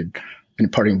imparting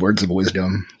words of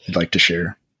wisdom you'd like to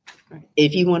share?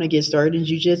 If you want to get started in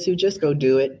jiu-jitsu, just go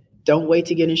do it. Don't wait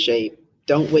to get in shape.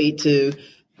 Don't wait to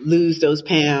lose those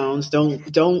pounds.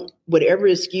 Don't whatever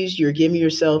excuse you're giving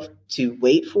yourself to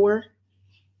wait for.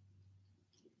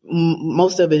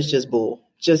 Most of it is just bull.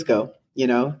 Just go,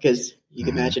 because you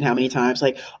can imagine how many times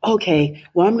like, okay,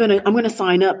 well, I'm going to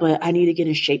sign up, but I need to get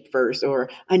in shape first, or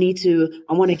I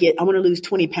want to lose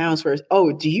 20 pounds first.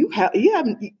 Oh, do you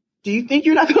think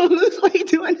you're not going to lose weight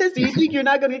doing this? Do you think you're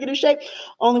not going to get in shape?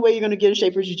 Only way you're going to get in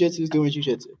shape for jiu-jitsu is doing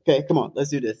jiu-jitsu. Okay, come on, let's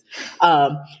do this.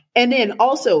 And then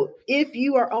also, if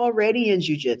you are already in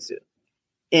jiu-jitsu,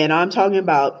 and I'm talking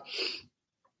about,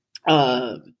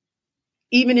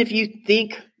 even if you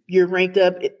think you're ranked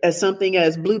up as something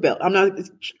as blue belt,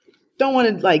 don't want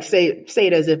to like say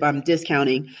it as if I'm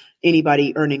discounting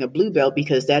anybody earning a blue belt,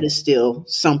 because that is still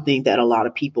something that a lot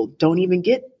of people don't even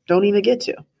get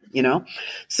to.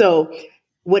 So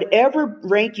whatever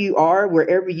rank you are,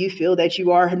 wherever you feel that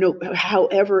you are,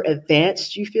 however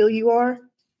advanced you feel you are,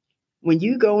 when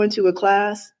you go into a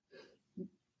class,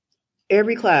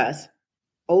 every class,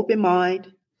 open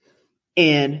mind,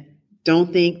 and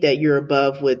don't think that you're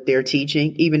above what they're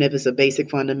teaching, even if it's a basic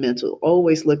fundamental.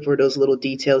 Always look for those little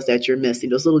details that you're missing,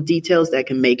 those little details that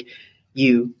can make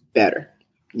you better,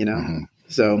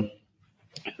 So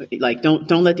like, don't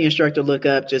let the instructor look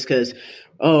up just because,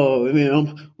 oh, I mean,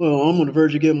 I'm on the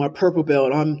verge of getting my purple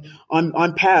belt.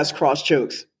 I'm past cross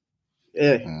chokes.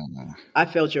 I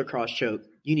felt your cross choke.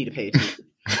 You need to pay attention.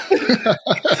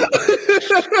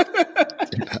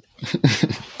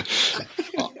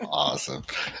 Awesome.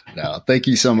 No, thank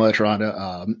you so much,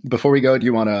 Ronda. Before we go, do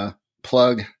you want to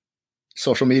plug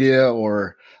social media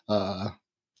or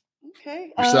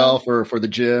yourself or for the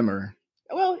gym, or?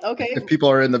 Well, okay. If people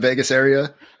are in the Vegas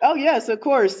area. Oh yes, of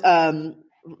course.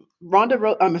 Ronda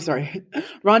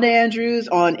Andrews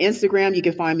on Instagram. You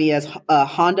can find me as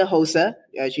Honda Hosa.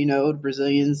 As you know, the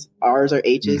Brazilians, R's are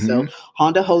H's. So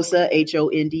Honda Hosa,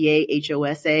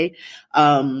 Honda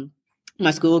Hosa.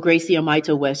 My school, Gracie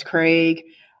Amaito West Craig.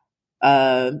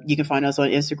 You can find us on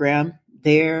Instagram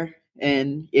there.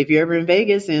 And if you're ever in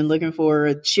Vegas and looking for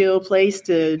a chill place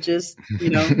to just,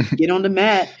 get on the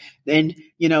mat, then,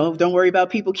 don't worry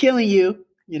about people killing you,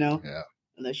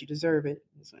 unless you deserve it.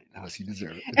 Unless you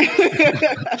deserve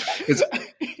it.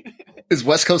 Is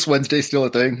West Coast Wednesday still a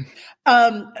thing?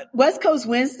 West Coast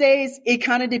Wednesdays, it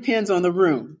kind of depends on the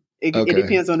room. It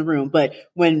depends on the room. But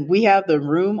when we have the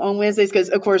room on Wednesdays, because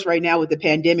of course right now with the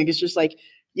pandemic, it's just like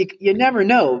you never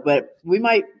know. But we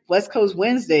might West Coast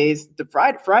Wednesdays. The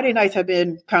Friday nights have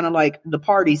been kind of like the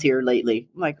parties here lately.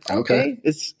 I'm like, okay.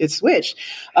 It's switched.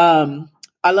 I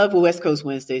love West Coast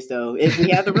Wednesdays though. If we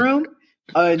have the room,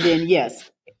 then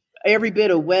yes. Every bit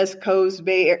of West Coast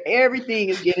Bay, everything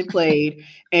is getting played,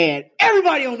 and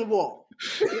everybody on the wall.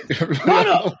 Run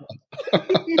up.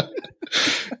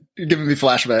 You're giving me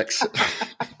flashbacks.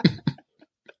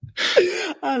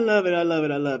 I love it.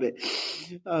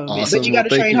 Oh, awesome. But you got to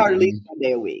train hard at least one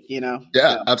day a week, you know?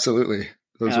 Yeah, so. Absolutely.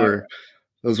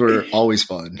 Those were always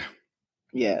fun.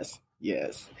 Yes.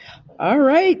 All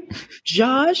right,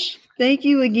 Josh, thank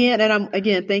you again. And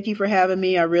thank you for having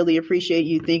me. I really appreciate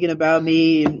you thinking about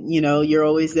me. And, you know, you're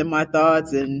always in my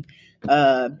thoughts. And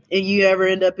you ever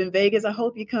end up in Vegas, I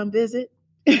hope you come visit.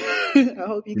 I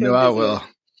hope you come visit. I will.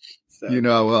 So.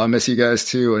 I will. I miss you guys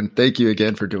too. And thank you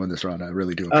again for doing this, Ronda. I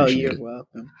really do appreciate it.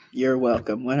 Welcome. You're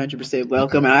welcome. 100%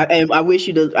 welcome. And I wish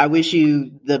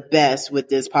you the best with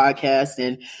this podcast,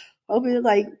 and hope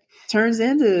it turns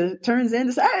into.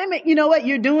 I mean, you know what?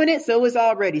 You're doing it, so it's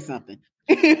already something.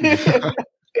 I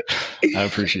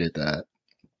appreciate that.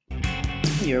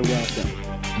 You're welcome.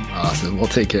 Awesome. Well,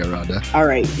 take care, Ronda. All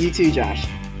right. You too, Josh.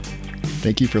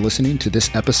 Thank you for listening to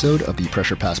this episode of the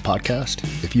Pressure Pass Podcast.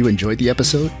 If you enjoyed the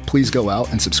episode, please go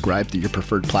out and subscribe to your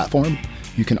preferred platform.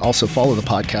 You can also follow the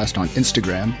podcast on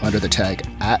Instagram under the tag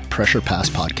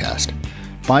 @PressurePassPodcast.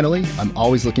 Finally, I'm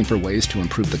always looking for ways to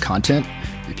improve the content.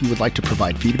 If you would like to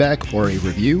provide feedback or a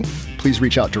review, please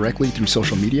reach out directly through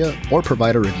social media or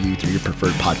provide a review through your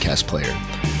preferred podcast player.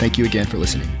 Thank you again for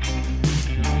listening.